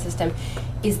federal prison system,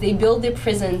 is they build their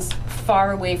prisons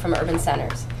far away from urban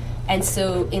centers. And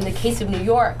so in the case of New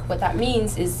York, what that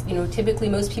means is, typically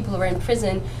most people who are in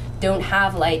prison don't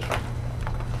have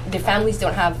their families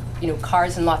don't have,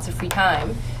 cars and lots of free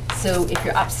time. So if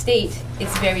you're upstate,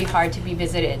 it's very hard to be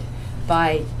visited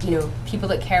by, people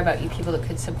that care about you, people that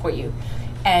could support you.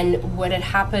 And what had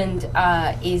happened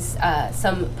is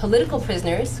some political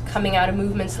prisoners coming out of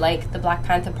movements like the Black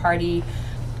Panther Party,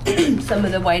 some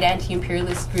of the white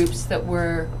anti-imperialist groups that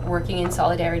were working in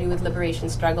solidarity with liberation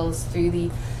struggles through the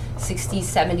 60s,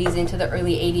 70s, into the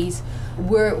early 80s,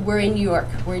 were in New York.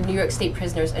 We're New York State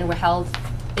prisoners and were held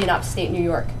in upstate New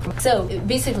York. So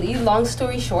basically, long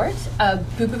story short, a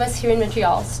group of us here in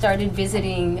Montreal started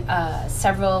visiting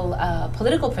several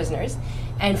political prisoners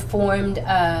and formed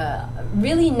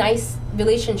really nice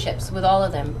relationships with all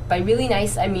of them. By really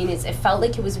nice, I mean it felt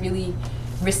like it was really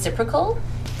reciprocal.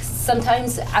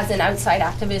 Sometimes as an outside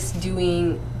activist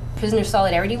doing prisoner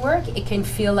solidarity work, it can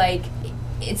feel like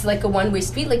it's like a one-way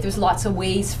street. Like there's lots of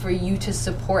ways for you to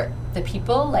support the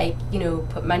people, like,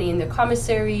 put money in their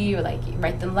commissary or like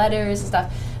write them letters and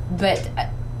stuff. But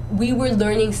we were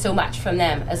learning so much from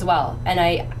them as well. And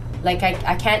I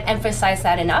can't emphasize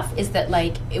that enough, is that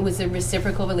like it was a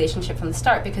reciprocal relationship from the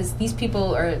start, because these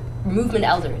people are movement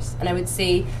elders. And I would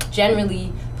say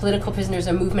generally political prisoners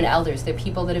are movement elders. They're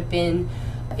people that have been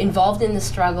involved in the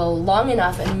struggle long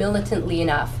enough and militantly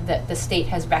enough that the state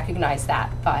has recognized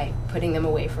that by putting them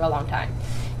away for a long time.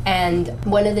 And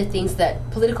one of the things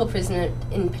that political prisoner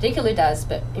in particular does,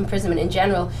 but imprisonment in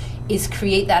general, is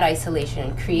create that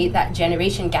isolation, create that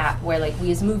generation gap where like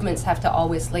we as movements have to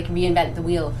always like reinvent the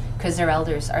wheel because our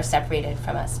elders are separated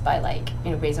from us by like,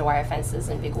 razor wire fences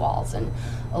and big walls and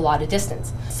a lot of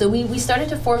distance. So we started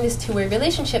to form this two-way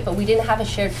relationship, but we didn't have a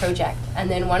shared project. And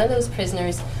then one of those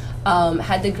prisoners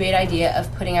had the great idea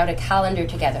of putting out a calendar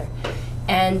together.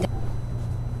 And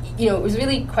it was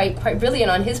really quite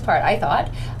brilliant on his part, I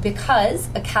thought, because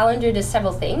a calendar does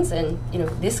several things, and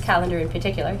this calendar in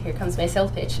particular, here comes my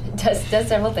sales pitch, does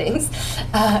several things.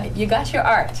 You got your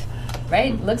art,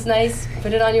 right? Looks nice,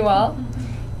 put it on your wall.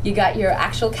 You got your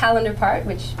actual calendar part,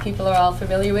 which people are all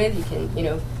familiar with. You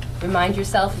can, remind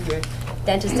yourself of your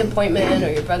dentist appointment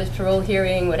or your brother's parole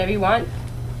hearing, whatever you want.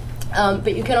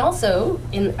 But you can also,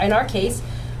 in our case,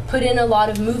 put in a lot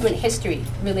of movement history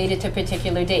related to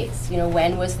particular dates.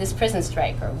 When was this prison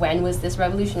strike, or when was this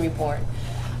revolution reborn?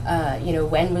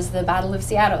 When was the Battle of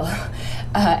Seattle?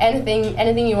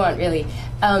 Anything you want, really.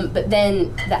 But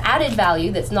then the added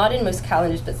value that's not in most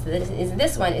calendars, but is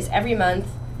this one, is every month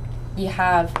you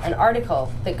have an article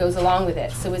that goes along with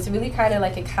it. So it's really kind of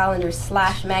like a calendar /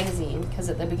 magazine, because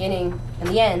at the beginning and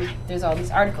the end, there's all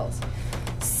these articles.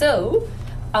 So,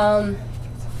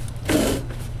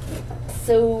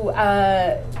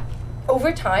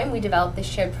 over time, we developed this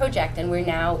shared project, and we're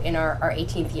now in our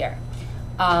 18th year.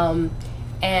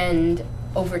 And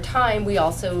over time, we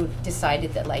also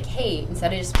decided that, like, hey,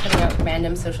 instead of just putting out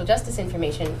random social justice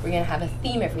information, we're going to have a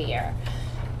theme every year.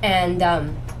 And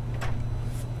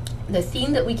the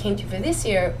theme that we came to for this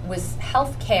year was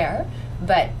healthcare.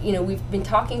 But, we've been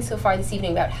talking so far this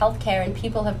evening about healthcare, and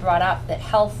people have brought up that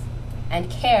health and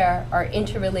care are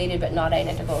interrelated but not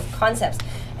identical concepts.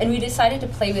 And we decided to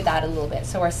play with that a little bit.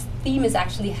 So our theme is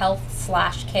actually health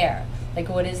 / care. Like,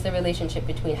 what is the relationship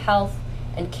between health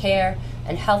and care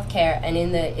and healthcare? And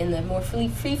in the more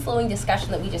free-flowing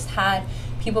discussion that we just had,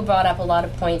 people brought up a lot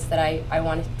of points that I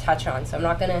wanted to touch on. So I'm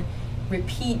not going to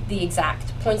repeat the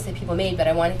exact points that people made, but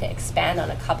I wanted to expand on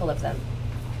a couple of them.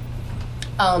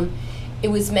 It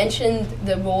was mentioned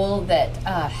the role that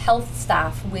health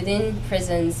staff within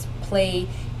prisons play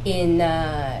in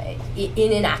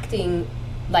enacting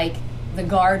like the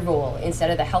guard role instead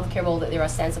of the healthcare role that they're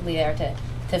ostensibly there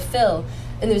to fill.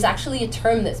 And there's actually a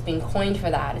term that's been coined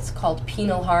for that. It's called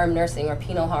penal harm nursing or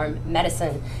penal harm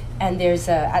medicine. And there's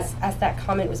as that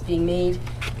comment was being made,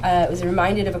 I was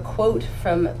reminded of a quote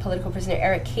from political prisoner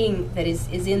Eric King that is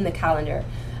in the calendar.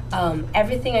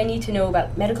 Everything I need to know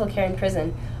about medical care in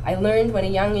prison, I learned when a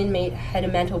young inmate had a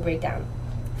mental breakdown.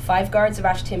 5 guards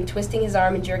rushed him, twisting his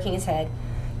arm and jerking his head,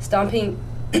 stomping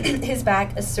his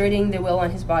back, asserting their will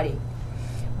on his body.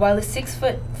 While a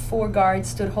 6'4" guard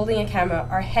stood holding a camera,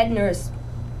 our head nurse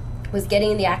was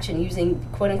getting in the action using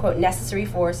quote-unquote necessary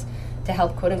force to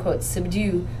help quote-unquote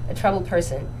subdue a troubled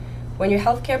person. When your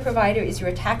healthcare provider is your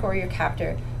attacker or your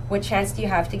captor, what chance do you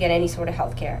have to get any sort of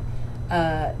healthcare?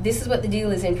 This is what the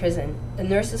deal is in prison. The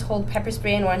nurses hold pepper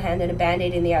spray in one hand and a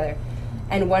Band-Aid in the other.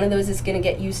 And one of those is going to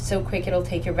get used so quick it'll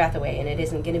take your breath away, and it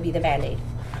isn't going to be the Band-Aid.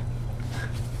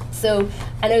 So,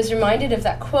 and I was reminded of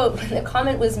that quote when the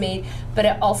comment was made, but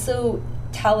I also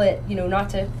tell it,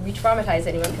 not to re-traumatize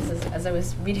anyone, because as I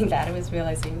was reading that, I was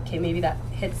realizing, okay, maybe that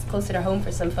hits closer to home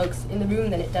for some folks in the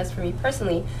room than it does for me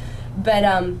personally. But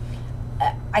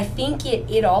I think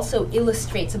it also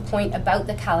illustrates a point about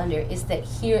the calendar, is that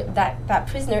here, that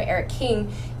prisoner, Eric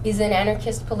King, is an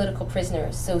anarchist political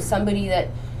prisoner. So somebody that,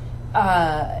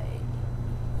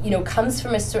 comes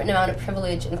from a certain amount of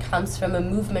privilege and comes from a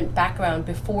movement background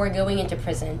before going into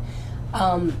prison,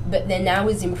 but then now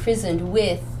is imprisoned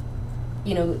with,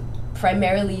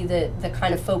 primarily the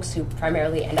kind of folks who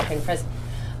primarily end up in prison.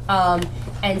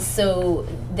 And so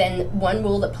then one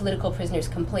role that political prisoners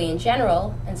can play in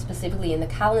general, and specifically in the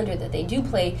calendar that they do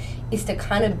play, is to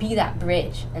kind of be that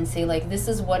bridge and say, like, this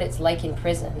is what it's like in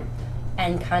prison,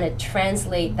 and kind of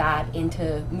translate that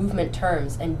into movement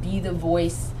terms and be the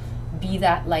voice, be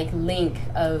that, like, link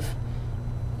of,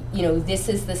 this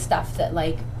is the stuff that,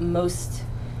 like, most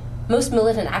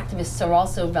militant activists are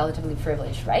also relatively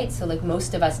privileged, right? So, like,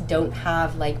 most of us don't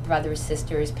have, like, brothers,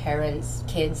 sisters, parents,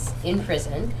 kids in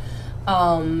prison.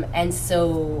 And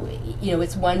so,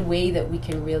 it's one way that we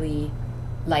can really,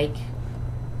 like,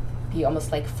 be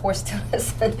almost, like, forced to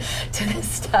listen to this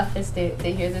stuff, is to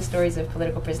hear the stories of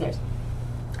political prisoners.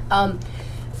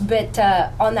 But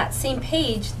on that same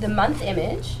page, the month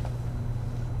image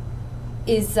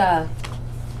is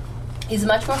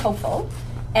much more hopeful.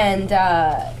 And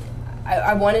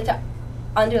I wanted to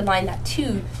underline that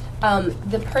too.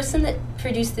 The person that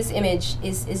produced this image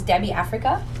is Debbie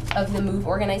Africa of the MOVE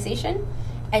organization,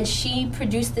 and she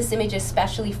produced this image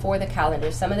especially for the calendar.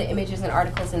 Some of the images and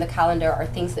articles in the calendar are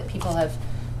things that people have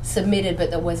submitted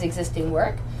but that was existing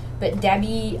work. But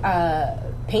Debbie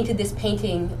painted this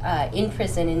painting in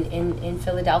prison in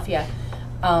Philadelphia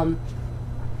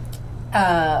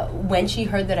when she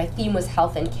heard that our theme was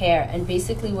health and care. And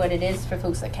basically what it is, for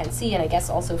folks that can't see, and I guess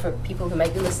also for people who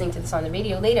might be listening to this on the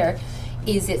radio later,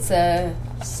 is it's a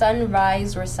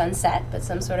sunrise or sunset, but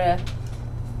some sort of,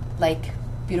 like,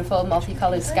 beautiful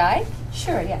multicolored sky.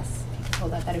 Sure, yes. If you could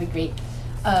hold that, that'd be great.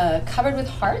 Covered with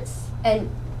hearts, and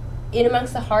in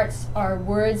amongst the hearts are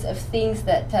words of things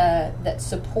that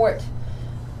support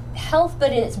health,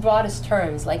 but in its broadest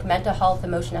terms, like mental health,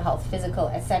 emotional health, physical,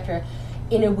 etc.,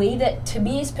 in a way that, to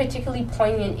me, is particularly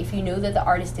poignant if you know that the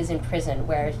artist is in prison,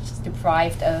 where she's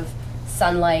deprived of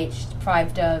sunlight, she's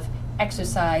deprived of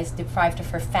exercise, deprived of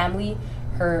her family.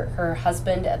 Her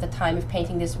husband, at the time of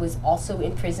painting this, was also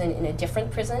in prison, in a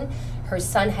different prison. Her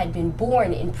son had been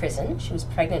born in prison. She was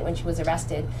pregnant when she was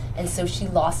arrested, and so she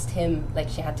lost him, like,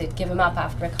 she had to give him up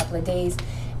after a couple of days.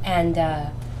 And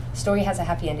story has a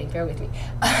happy ending, bear with me.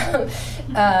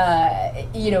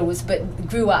 But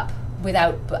grew up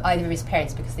without either of his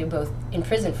parents, because they were both in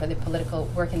prison for their political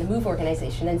work in the MOVE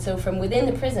organization. And so from within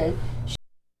the prison, she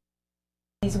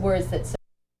these words that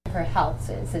support her health.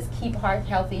 So it says, keep heart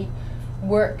healthy,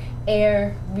 work,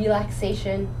 air,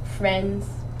 relaxation, friends,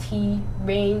 tea,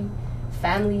 rain,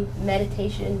 family,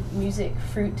 meditation, music,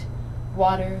 fruit,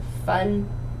 water, fun,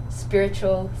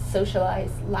 spiritual,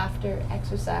 socialize, laughter,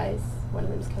 exercise. One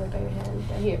of them is covered by your hand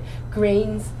down here.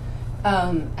 Grains.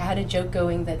 I had a joke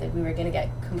going that we were going to get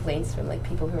complaints from, like,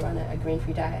 people who are on a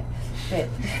grain-free diet, but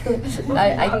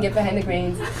I can get behind the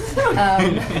grains.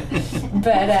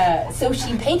 So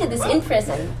she painted this in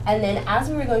prison, and then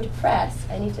as we were going to press,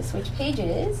 I need to switch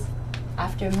pages,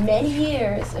 after many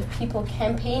years of people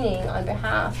campaigning on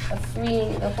behalf of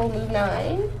freeing the whole Move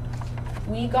 9,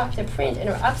 we got to print in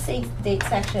our up-to-date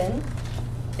section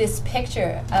this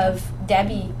picture of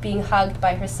Debbie being hugged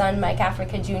by her son, Mike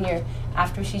Africa Jr.,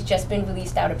 after she's just been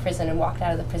released out of prison and walked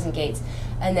out of the prison gates.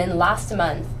 And then last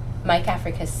month, Mike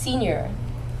Africa Sr.,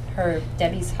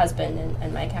 Debbie's husband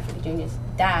and Mike Africa Jr.'s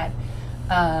dad,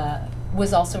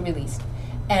 was also released.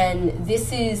 And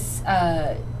this is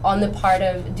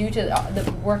due to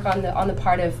the work on the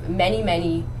part of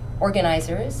many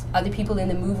organizers, other people in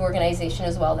the MOVE organization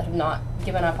as well that have not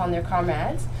given up on their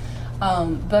comrades.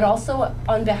 But also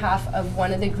on behalf of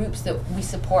one of the groups that we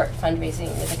support fundraising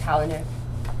with the calendar.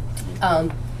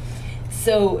 I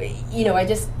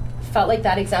just felt like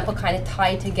that example kind of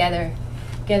tied together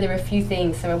a few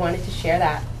things, so I wanted to share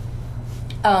that.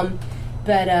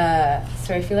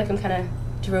 Sorry, I feel like I'm kind of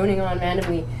droning on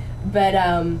randomly, but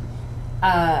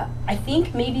I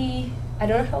think maybe, I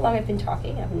don't know how long I've been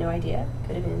talking, I have no idea.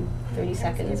 Could have been 30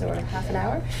 seconds or half an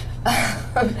hour.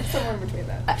 Somewhere between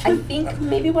that. I think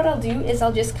maybe what I'll do is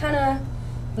I'll just kind of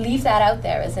leave that out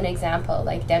there as an example,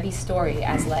 like Debbie's story,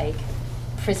 as, like,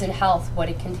 prison health, what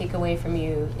it can take away from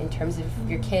you in terms of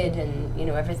your kid and, you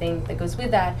know, everything that goes with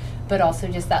that, but also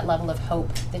just that level of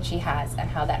hope that she has and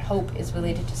how that hope is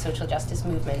related to social justice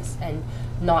movements and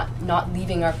not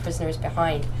leaving our prisoners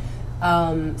behind.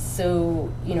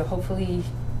 So, you know, hopefully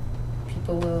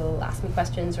people will ask me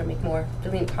questions or make more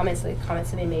brilliant comments like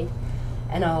comments have been made.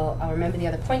 And I'll remember the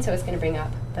other points I was going to bring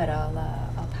up, but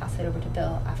I'll pass it over to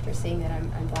Bill after saying that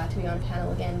I'm glad to be on a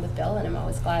panel again with Bill, and I'm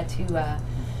always glad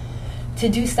to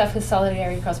do stuff with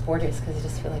Solidarity Across Borders, because I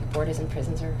just feel like borders and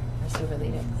prisons are so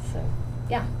related. So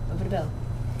yeah, over to Bill.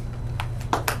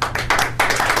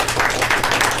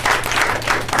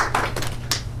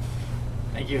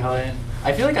 Thank you, Helen.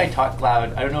 I feel like I talk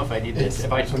loud. I don't know if I need this.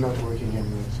 If I also not working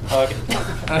anyway. So. Oh, okay.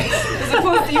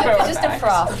 Just a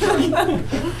froth.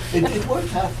 It worked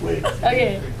halfway.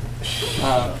 Okay.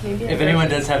 If anyone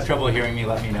does have trouble hearing me,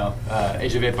 let me know. Et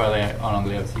je vais parler en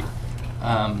anglais aussi.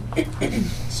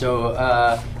 So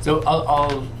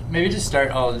I'll maybe just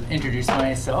start. I'll introduce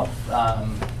myself.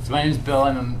 So my name is Bill.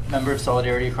 I'm a member of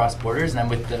Solidarity Across Borders, and I'm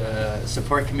with the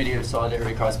support committee of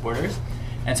Solidarity Across Borders.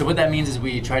 And so what that means is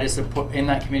we try to support, in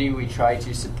that committee, we try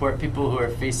to support people who are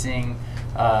facing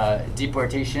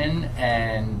deportation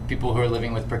and people who are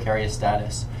living with precarious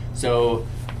status. So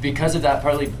because of that,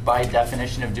 partly by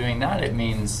definition of doing that, it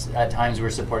means at times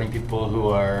we're supporting people who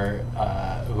are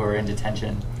in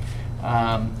detention. So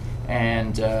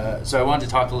I wanted to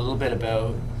talk a little bit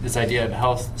about this idea of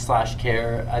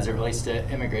health/care as it relates to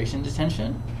immigration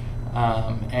detention.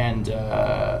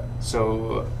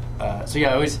 So I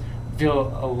always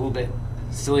feel a little bit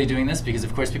silly doing this because,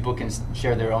 of course, people can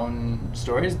share their own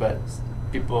stories, but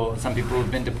some people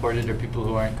who've been deported or people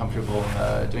who aren't comfortable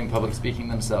doing public speaking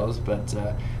themselves. But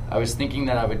I was thinking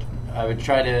that I would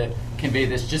try to convey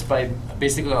this just by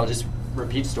basically I'll just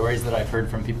repeat stories that I've heard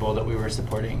from people that we were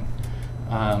supporting.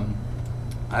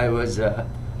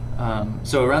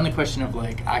 So around the question of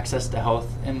like access to health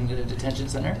in the detention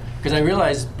center, because I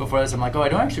realized before this, I'm like, I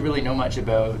don't actually really know much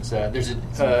about. For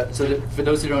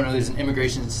those who don't know, there's an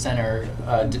immigration center,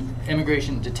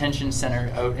 immigration detention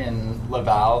center out in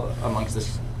Laval, amongst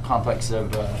this complex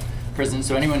of prisons.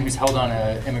 So anyone who's held on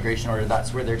an immigration order,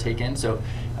 that's where they're taken. So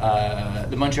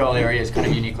the Montreal area is kind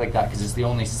of unique like that because it's the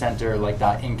only center like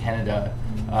that in Canada.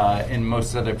 In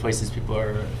most other places, people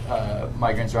are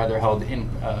migrants are either held in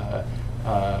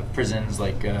prisons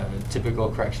like typical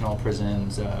correctional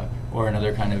prisons or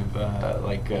another kind of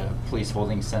police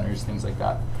holding centers, things like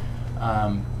that.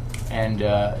 And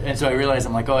so I realized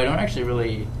I'm like, I don't actually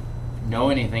really know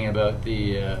anything about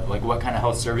the what kind of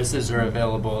health services are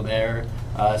available there.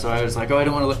 So I was like, I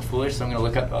don't want to look foolish, so I'm going to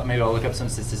look up, maybe I'll look up some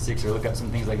statistics or look up some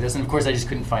things like this. And of course, I just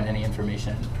couldn't find any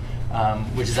information.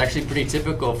 Which is actually pretty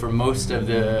typical for most of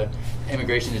the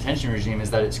immigration detention regime,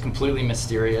 is that it's completely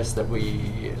mysterious that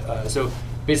so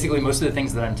basically most of the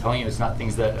things that I'm telling you is not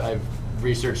things that I've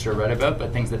researched or read about,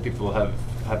 but things that people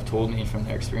have told me from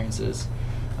their experiences.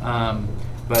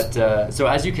 So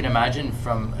as you can imagine,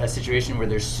 from a situation where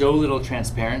there's so little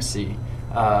transparency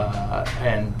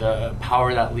and the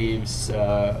power that leaves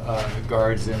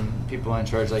guards and people in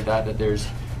charge like that there's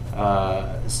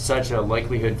such a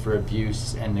likelihood for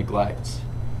abuse and neglect.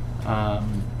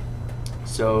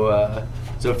 So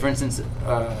for instance,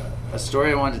 a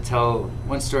story I wanted to tell,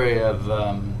 one story of,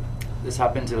 this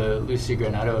happened to Lucy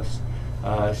Granados.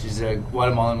 She's a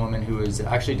Guatemalan woman who was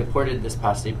actually deported this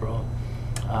past April.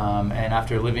 And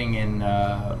after living in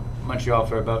Montreal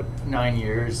for about 9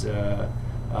 years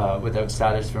without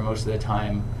status for most of the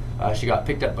time, she got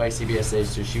picked up by CBSA,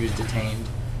 so she was detained.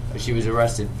 She was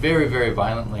arrested very, very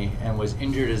violently and was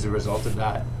injured as a result of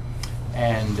that.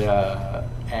 And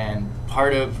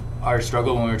part of our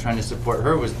struggle when we were trying to support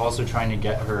her was also trying to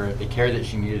get her the care that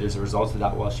she needed as a result of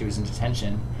that while she was in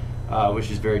detention,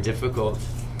 which is very difficult.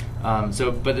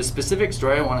 But the specific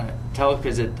story I want to tell,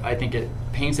 because I think it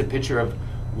paints a picture of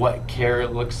what care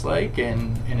looks like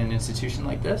in an institution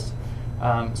like this.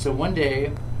 So one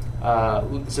day,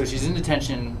 so she's in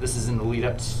detention. This is in the lead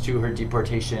up to her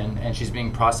deportation, and she's being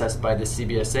processed by the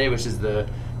CBSA, which is the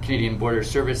Canadian Border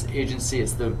Service Agency.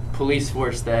 It's the police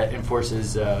force that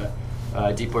enforces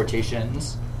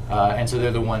deportations, and so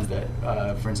they're the ones that,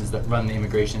 for instance, that run the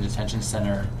immigration detention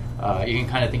center. You can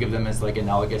kind of think of them as like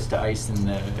analogous to ICE in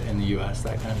the U.S.,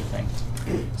 that kind of thing.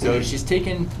 So she's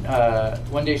taken,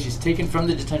 one day she's taken from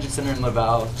the detention center in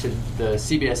Laval to the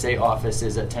CBSA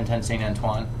offices at 1010 Saint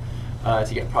Antoine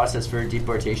to get processed for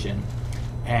deportation.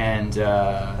 And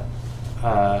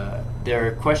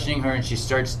they're questioning her, and she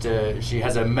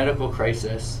has a medical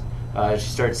crisis. She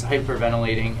starts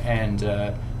hyperventilating, and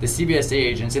the CBSA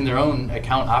agents, in their own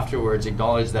account afterwards,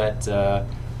 acknowledge that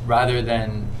rather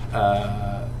than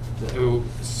who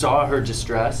saw her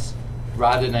distress,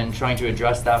 rather than trying to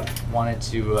address that, wanted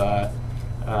to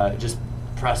just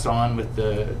press on with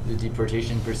the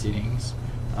deportation proceedings.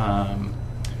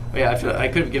 I feel I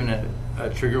could have given a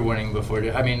trigger warning before.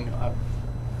 I mean,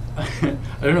 I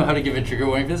don't know how to give a trigger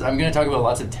warning for this. I'm going to talk about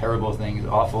lots of terrible things,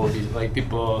 awful, like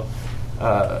people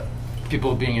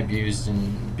being abused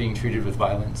and being treated with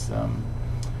violence.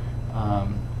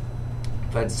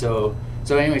 But so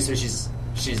anyway, so she's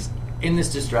in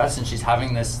this distress and she's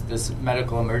having this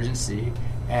medical emergency,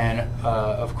 and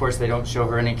of course they don't show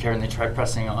her any care and they try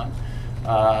pressing on,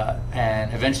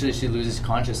 and eventually she loses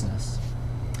consciousness.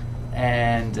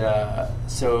 And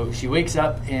so she wakes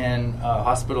up in a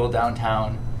hospital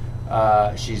downtown.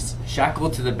 She's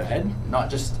shackled to the bed, not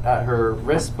just at her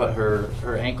wrist, but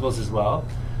her ankles as well.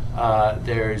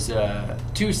 There's 2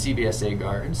 CBSA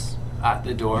guards at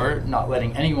the door, not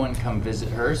letting anyone come visit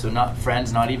her, so not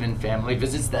friends, not even family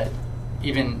visits that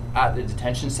even at the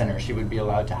detention center she would be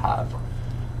allowed to have.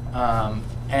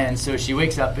 And so she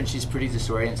wakes up and she's pretty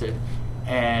disoriented.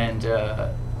 And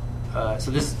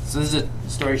so this is a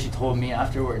story she told me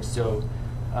afterwards. So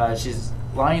she's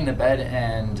lying in the bed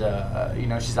and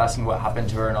she's asking what happened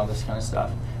to her and all this kind of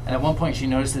stuff. And at one point she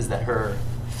notices that her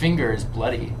finger is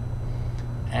bloody.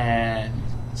 And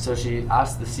so she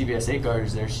asks the CBSA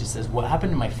guards there, she says, "What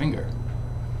happened to my finger?"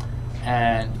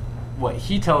 And what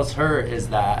he tells her is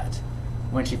that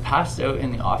when she passed out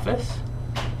in the office,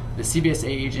 the CBSA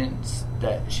agents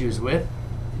that she was with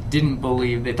didn't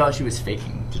believe, they thought she was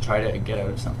faking to try to get out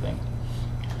of something.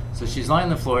 So she's lying on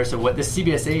the floor. So what the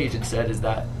CBSA agent said is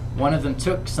that one of them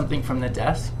took something from the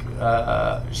desk.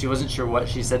 She wasn't sure what.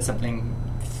 She said something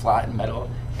flat and metal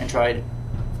and tried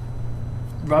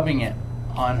rubbing it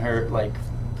on her, like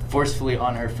forcefully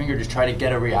on her finger to try to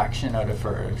get a reaction out of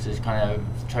her. To kind of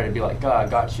try to be like, "Oh, I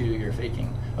got you, you're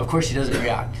faking." Of course she doesn't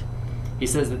react. He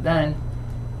says that then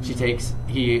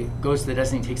he goes to the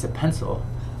desk and he takes a pencil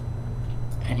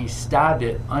and he stabbed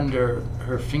it under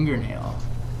her fingernail.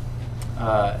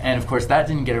 And of course that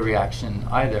didn't get a reaction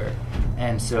either.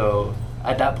 And so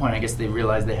at that point I guess they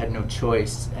realized they had no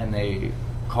choice and they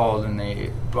called and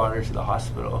they brought her to the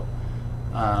hospital.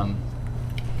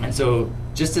 And so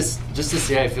just to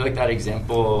say, I feel like that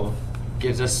example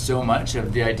gives us so much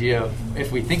of the idea of,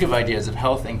 if we think of ideas of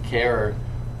health and care,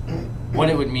 what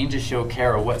it would mean to show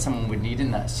care, or what someone would need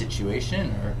in that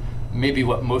situation, or maybe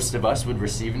what most of us would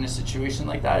receive in a situation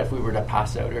like that if we were to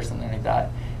pass out or something like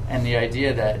that. And the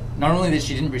idea that not only that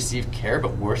she didn't receive care,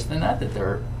 but worse than that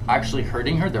they're actually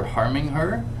hurting her, they're harming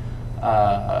her,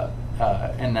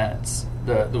 and that's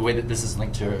the way that this is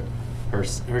linked to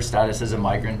her status as a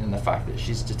migrant and the fact that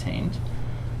she's detained.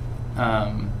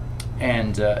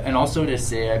 And also to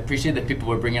say, I appreciate that people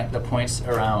were bringing up the points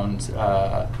around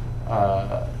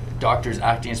doctors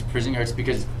acting as prison guards,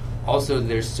 because also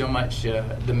there's so much,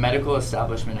 the medical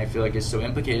establishment I feel like is so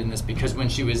implicated in this, because when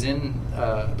she was in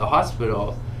the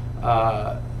hospital,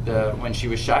 when she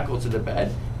was shackled to the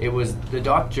bed, it was the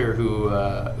doctor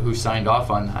who signed off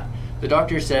on that. The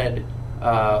doctor said,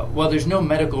 well, there's no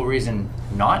medical reason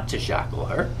not to shackle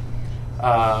her,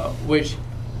 which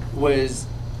was,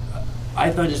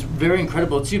 I thought, is very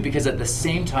incredible too, because at the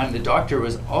same time the doctor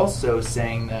was also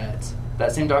saying that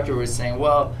same doctor was saying,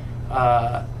 well,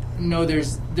 no,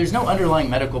 there's no underlying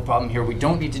medical problem here. We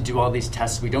don't need to do all these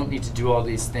tests. We don't need to do all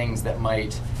these things that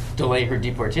might delay her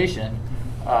deportation,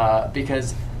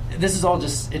 because this is all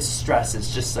just, it's stress.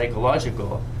 It's just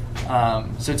psychological.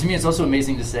 So to me, it's also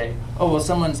amazing to say, oh,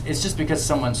 well, it's just because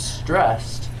someone's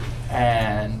stressed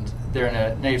and they're in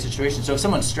a negative situation. So if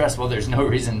someone's stressed, well, there's no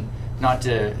reason not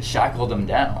to shackle them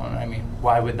down. I mean,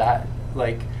 why would that,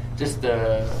 just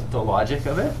the logic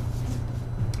of it?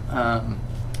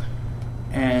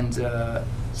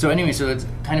 So anyway, so it's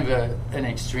kind of an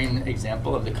extreme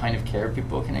example of the kind of care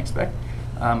people can expect.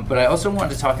 But I also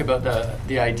wanted to talk about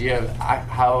the idea of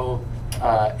how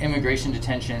immigration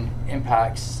detention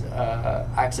impacts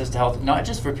access to health, not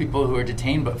just for people who are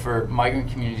detained, but for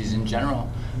migrant communities in general.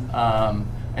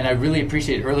 And I really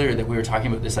appreciate earlier that we were talking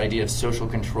about this idea of social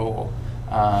control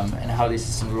and how these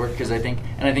systems work, because I think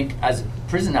as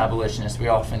prison abolitionists, we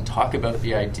often talk about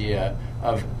the idea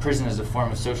of prison as a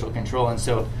form of social control. And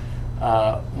so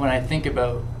when I think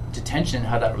about detention,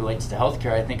 how that relates to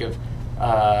healthcare, I think of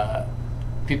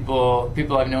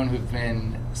people I've known who've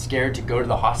been scared to go to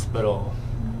the hospital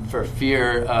for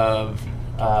fear of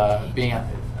being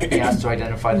asked to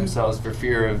identify themselves, for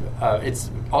fear of it's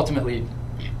ultimately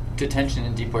detention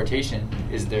and deportation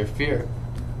is their fear.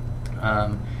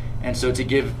 And so to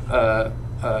give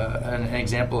an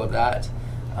example of that,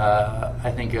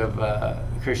 I think of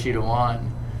Khurshida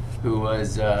Wan, who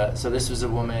was, so this was a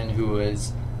woman who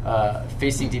was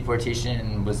facing deportation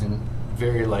and was in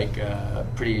very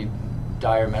pretty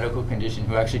dire medical condition,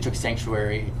 who actually took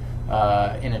sanctuary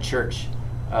in a church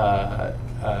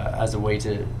as a way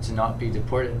to not be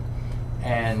deported.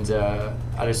 And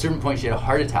at a certain point she had a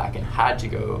heart attack and had to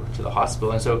go to the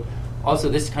hospital. And so also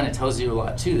this kind of tells you a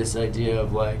lot too, this idea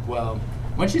of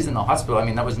when she's in the hospital, I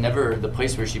mean, that was never the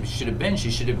place where she should have been.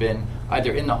 She should have been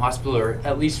either in the hospital or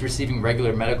at least receiving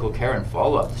regular medical care and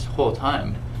follow-up this whole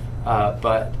time.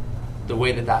 But the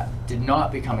way that did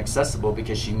not become accessible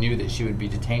because she knew that she would be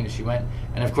detained if she went.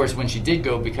 And of course, when she did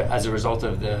go, as a result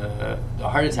of the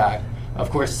heart attack, of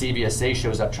course, CBSA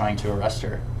shows up trying to arrest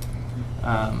her.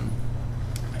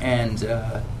 And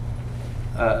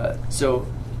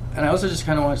I also just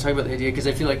kind of want to talk about the idea, because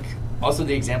I feel like also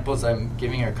the examples I'm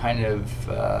giving are kind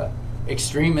of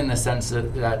extreme in the sense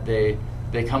that they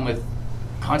come with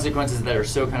consequences that are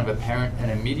so kind of apparent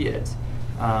and immediate.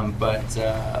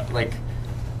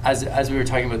 As we were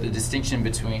talking about the distinction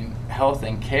between health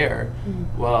and care,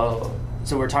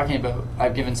 so we're talking about,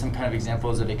 I've given some kind of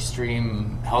examples of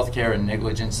extreme healthcare and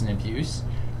negligence and abuse.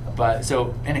 But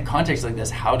so in a context like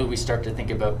this, how do we start to think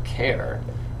about care,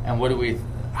 and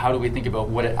how do we think about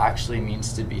what it actually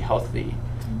means to be healthy,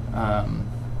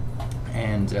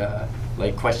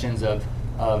 like questions of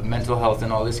mental health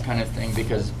and all this kind of thing?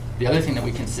 Because the other thing that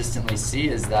we consistently see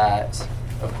is that,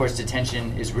 of course,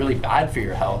 detention is really bad for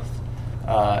your health,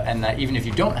 and that even if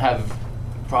you don't have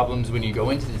problems when you go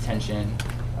into detention,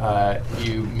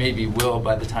 you maybe will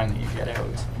by the time that you get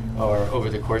out or over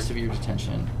the course of your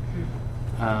detention.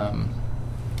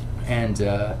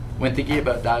 When thinking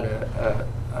about that,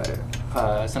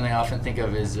 something I often think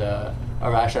of is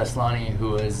Arash Aslani,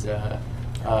 who was a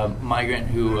migrant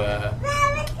who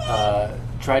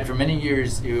tried for many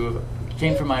years, who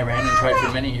came from Iran and tried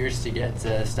for many years to get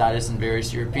status in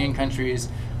various European countries,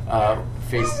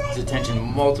 faced detention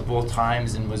multiple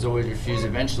times and was always refused.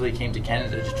 Eventually came to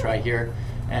Canada to try here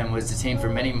and was detained for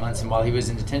many months. And while he was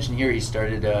in detention here, he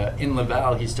started, in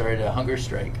Laval, he started a hunger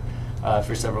strike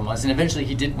for several months. And eventually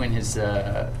he did win his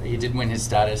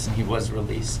status and he was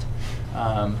released.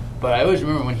 But I always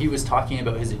remember when he was talking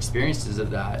about his experiences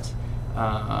of that,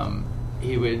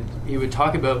 he would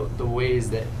talk about the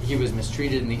ways that he was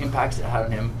mistreated and the impacts it had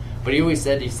on him. But he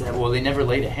said, well, they never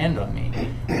laid a hand on me.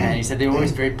 And he said they were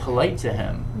always very polite to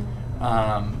him.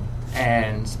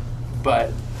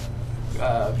 But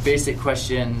basic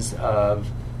questions of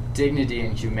dignity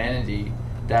and humanity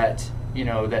that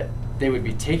they would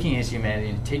be taking his humanity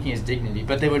and taking his dignity,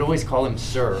 but they would always call him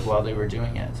sir while they were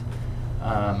doing it.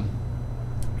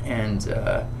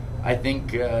 I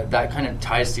think that kind of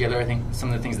ties together. I think some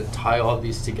of the things that tie all of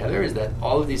these together is that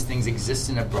all of these things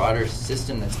exist in a broader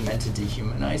system that's meant to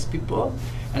dehumanize people.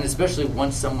 And especially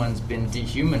once someone's been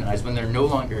dehumanized, when they're no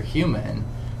longer human,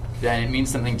 then it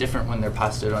means something different when they're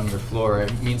passed out on your floor.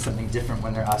 It means something different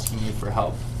when they're asking you for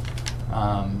help.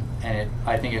 I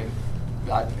think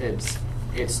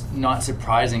it's not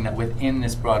surprising that within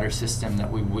this broader system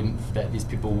that these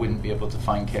people wouldn't be able to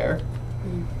find care.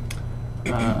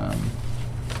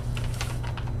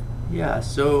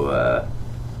 So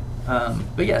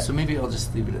maybe I'll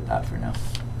just leave it at that for now.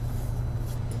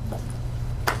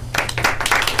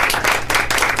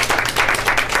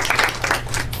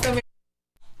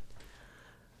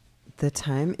 The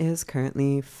time is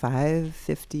currently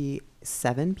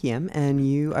 5:57 p.m. and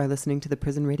you are listening to the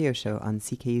Prison Radio Show on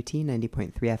CKUT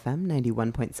 90.3 FM,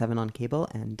 91.7 on cable,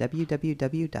 and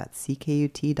www.ckut.ca.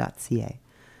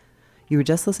 You were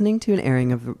just listening to an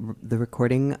airing of the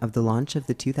recording of the launch of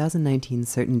the 2019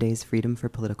 Certain Days Freedom for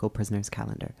Political Prisoners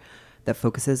calendar that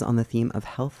focuses on the theme of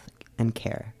health and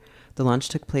care. The launch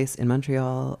took place in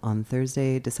Montreal on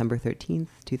Thursday, December 13th,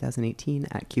 2018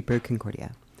 at Cooper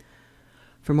Concordia.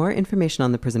 For more information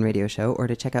on the Prison Radio Show or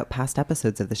to check out past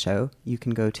episodes of the show, you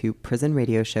can go to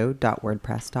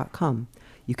prisonradioshow.wordpress.com.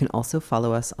 You can also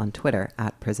follow us on Twitter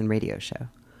at Prison Radio Show.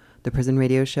 The Prison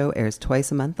Radio Show airs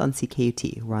twice a month on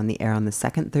CKUT. We're on the air on the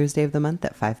second Thursday of the month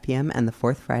at 5 p.m. and the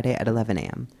fourth Friday at 11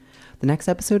 a.m. The next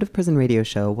episode of Prison Radio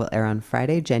Show will air on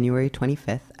Friday, January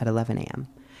 25th at 11 a.m.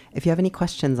 If you have any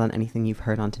questions on anything you've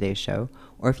heard on today's show,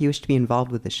 or if you wish to be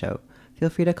involved with the show, feel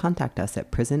free to contact us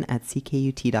at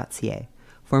prison@ckut.ca.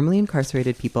 Formerly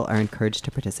incarcerated people are encouraged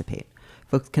to participate.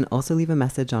 Folks can also leave a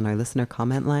message on our listener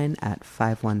comment line at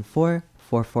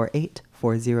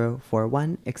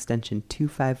 514-448-4041, extension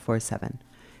 2547.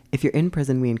 If you're in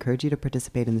prison, we encourage you to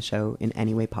participate in the show in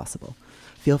any way possible.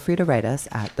 Feel free to write us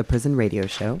at The Prison Radio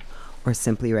Show, or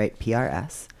simply write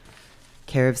PRS,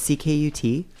 care of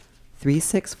CKUT,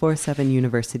 3647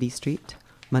 University Street,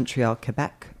 Montreal,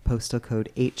 Quebec, postal code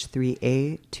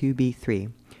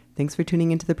H3A2B3. Thanks for tuning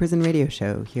into the Prison Radio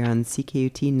Show here on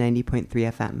CKUT 90.3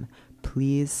 FM.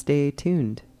 Please stay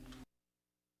tuned.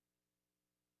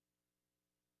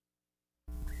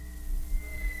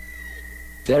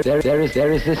 There is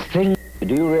this thing.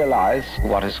 Do you realize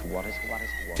what is?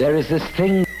 There is this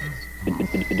thing.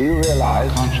 Do you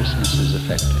realize consciousness is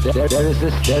affected? There is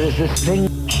this thing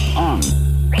on.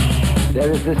 There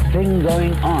is this thing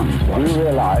going on. Do you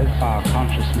realize our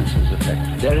consciousness is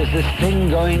affected? There is this thing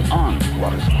going on.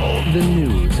 What is called The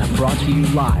news brought to you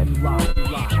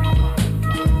live.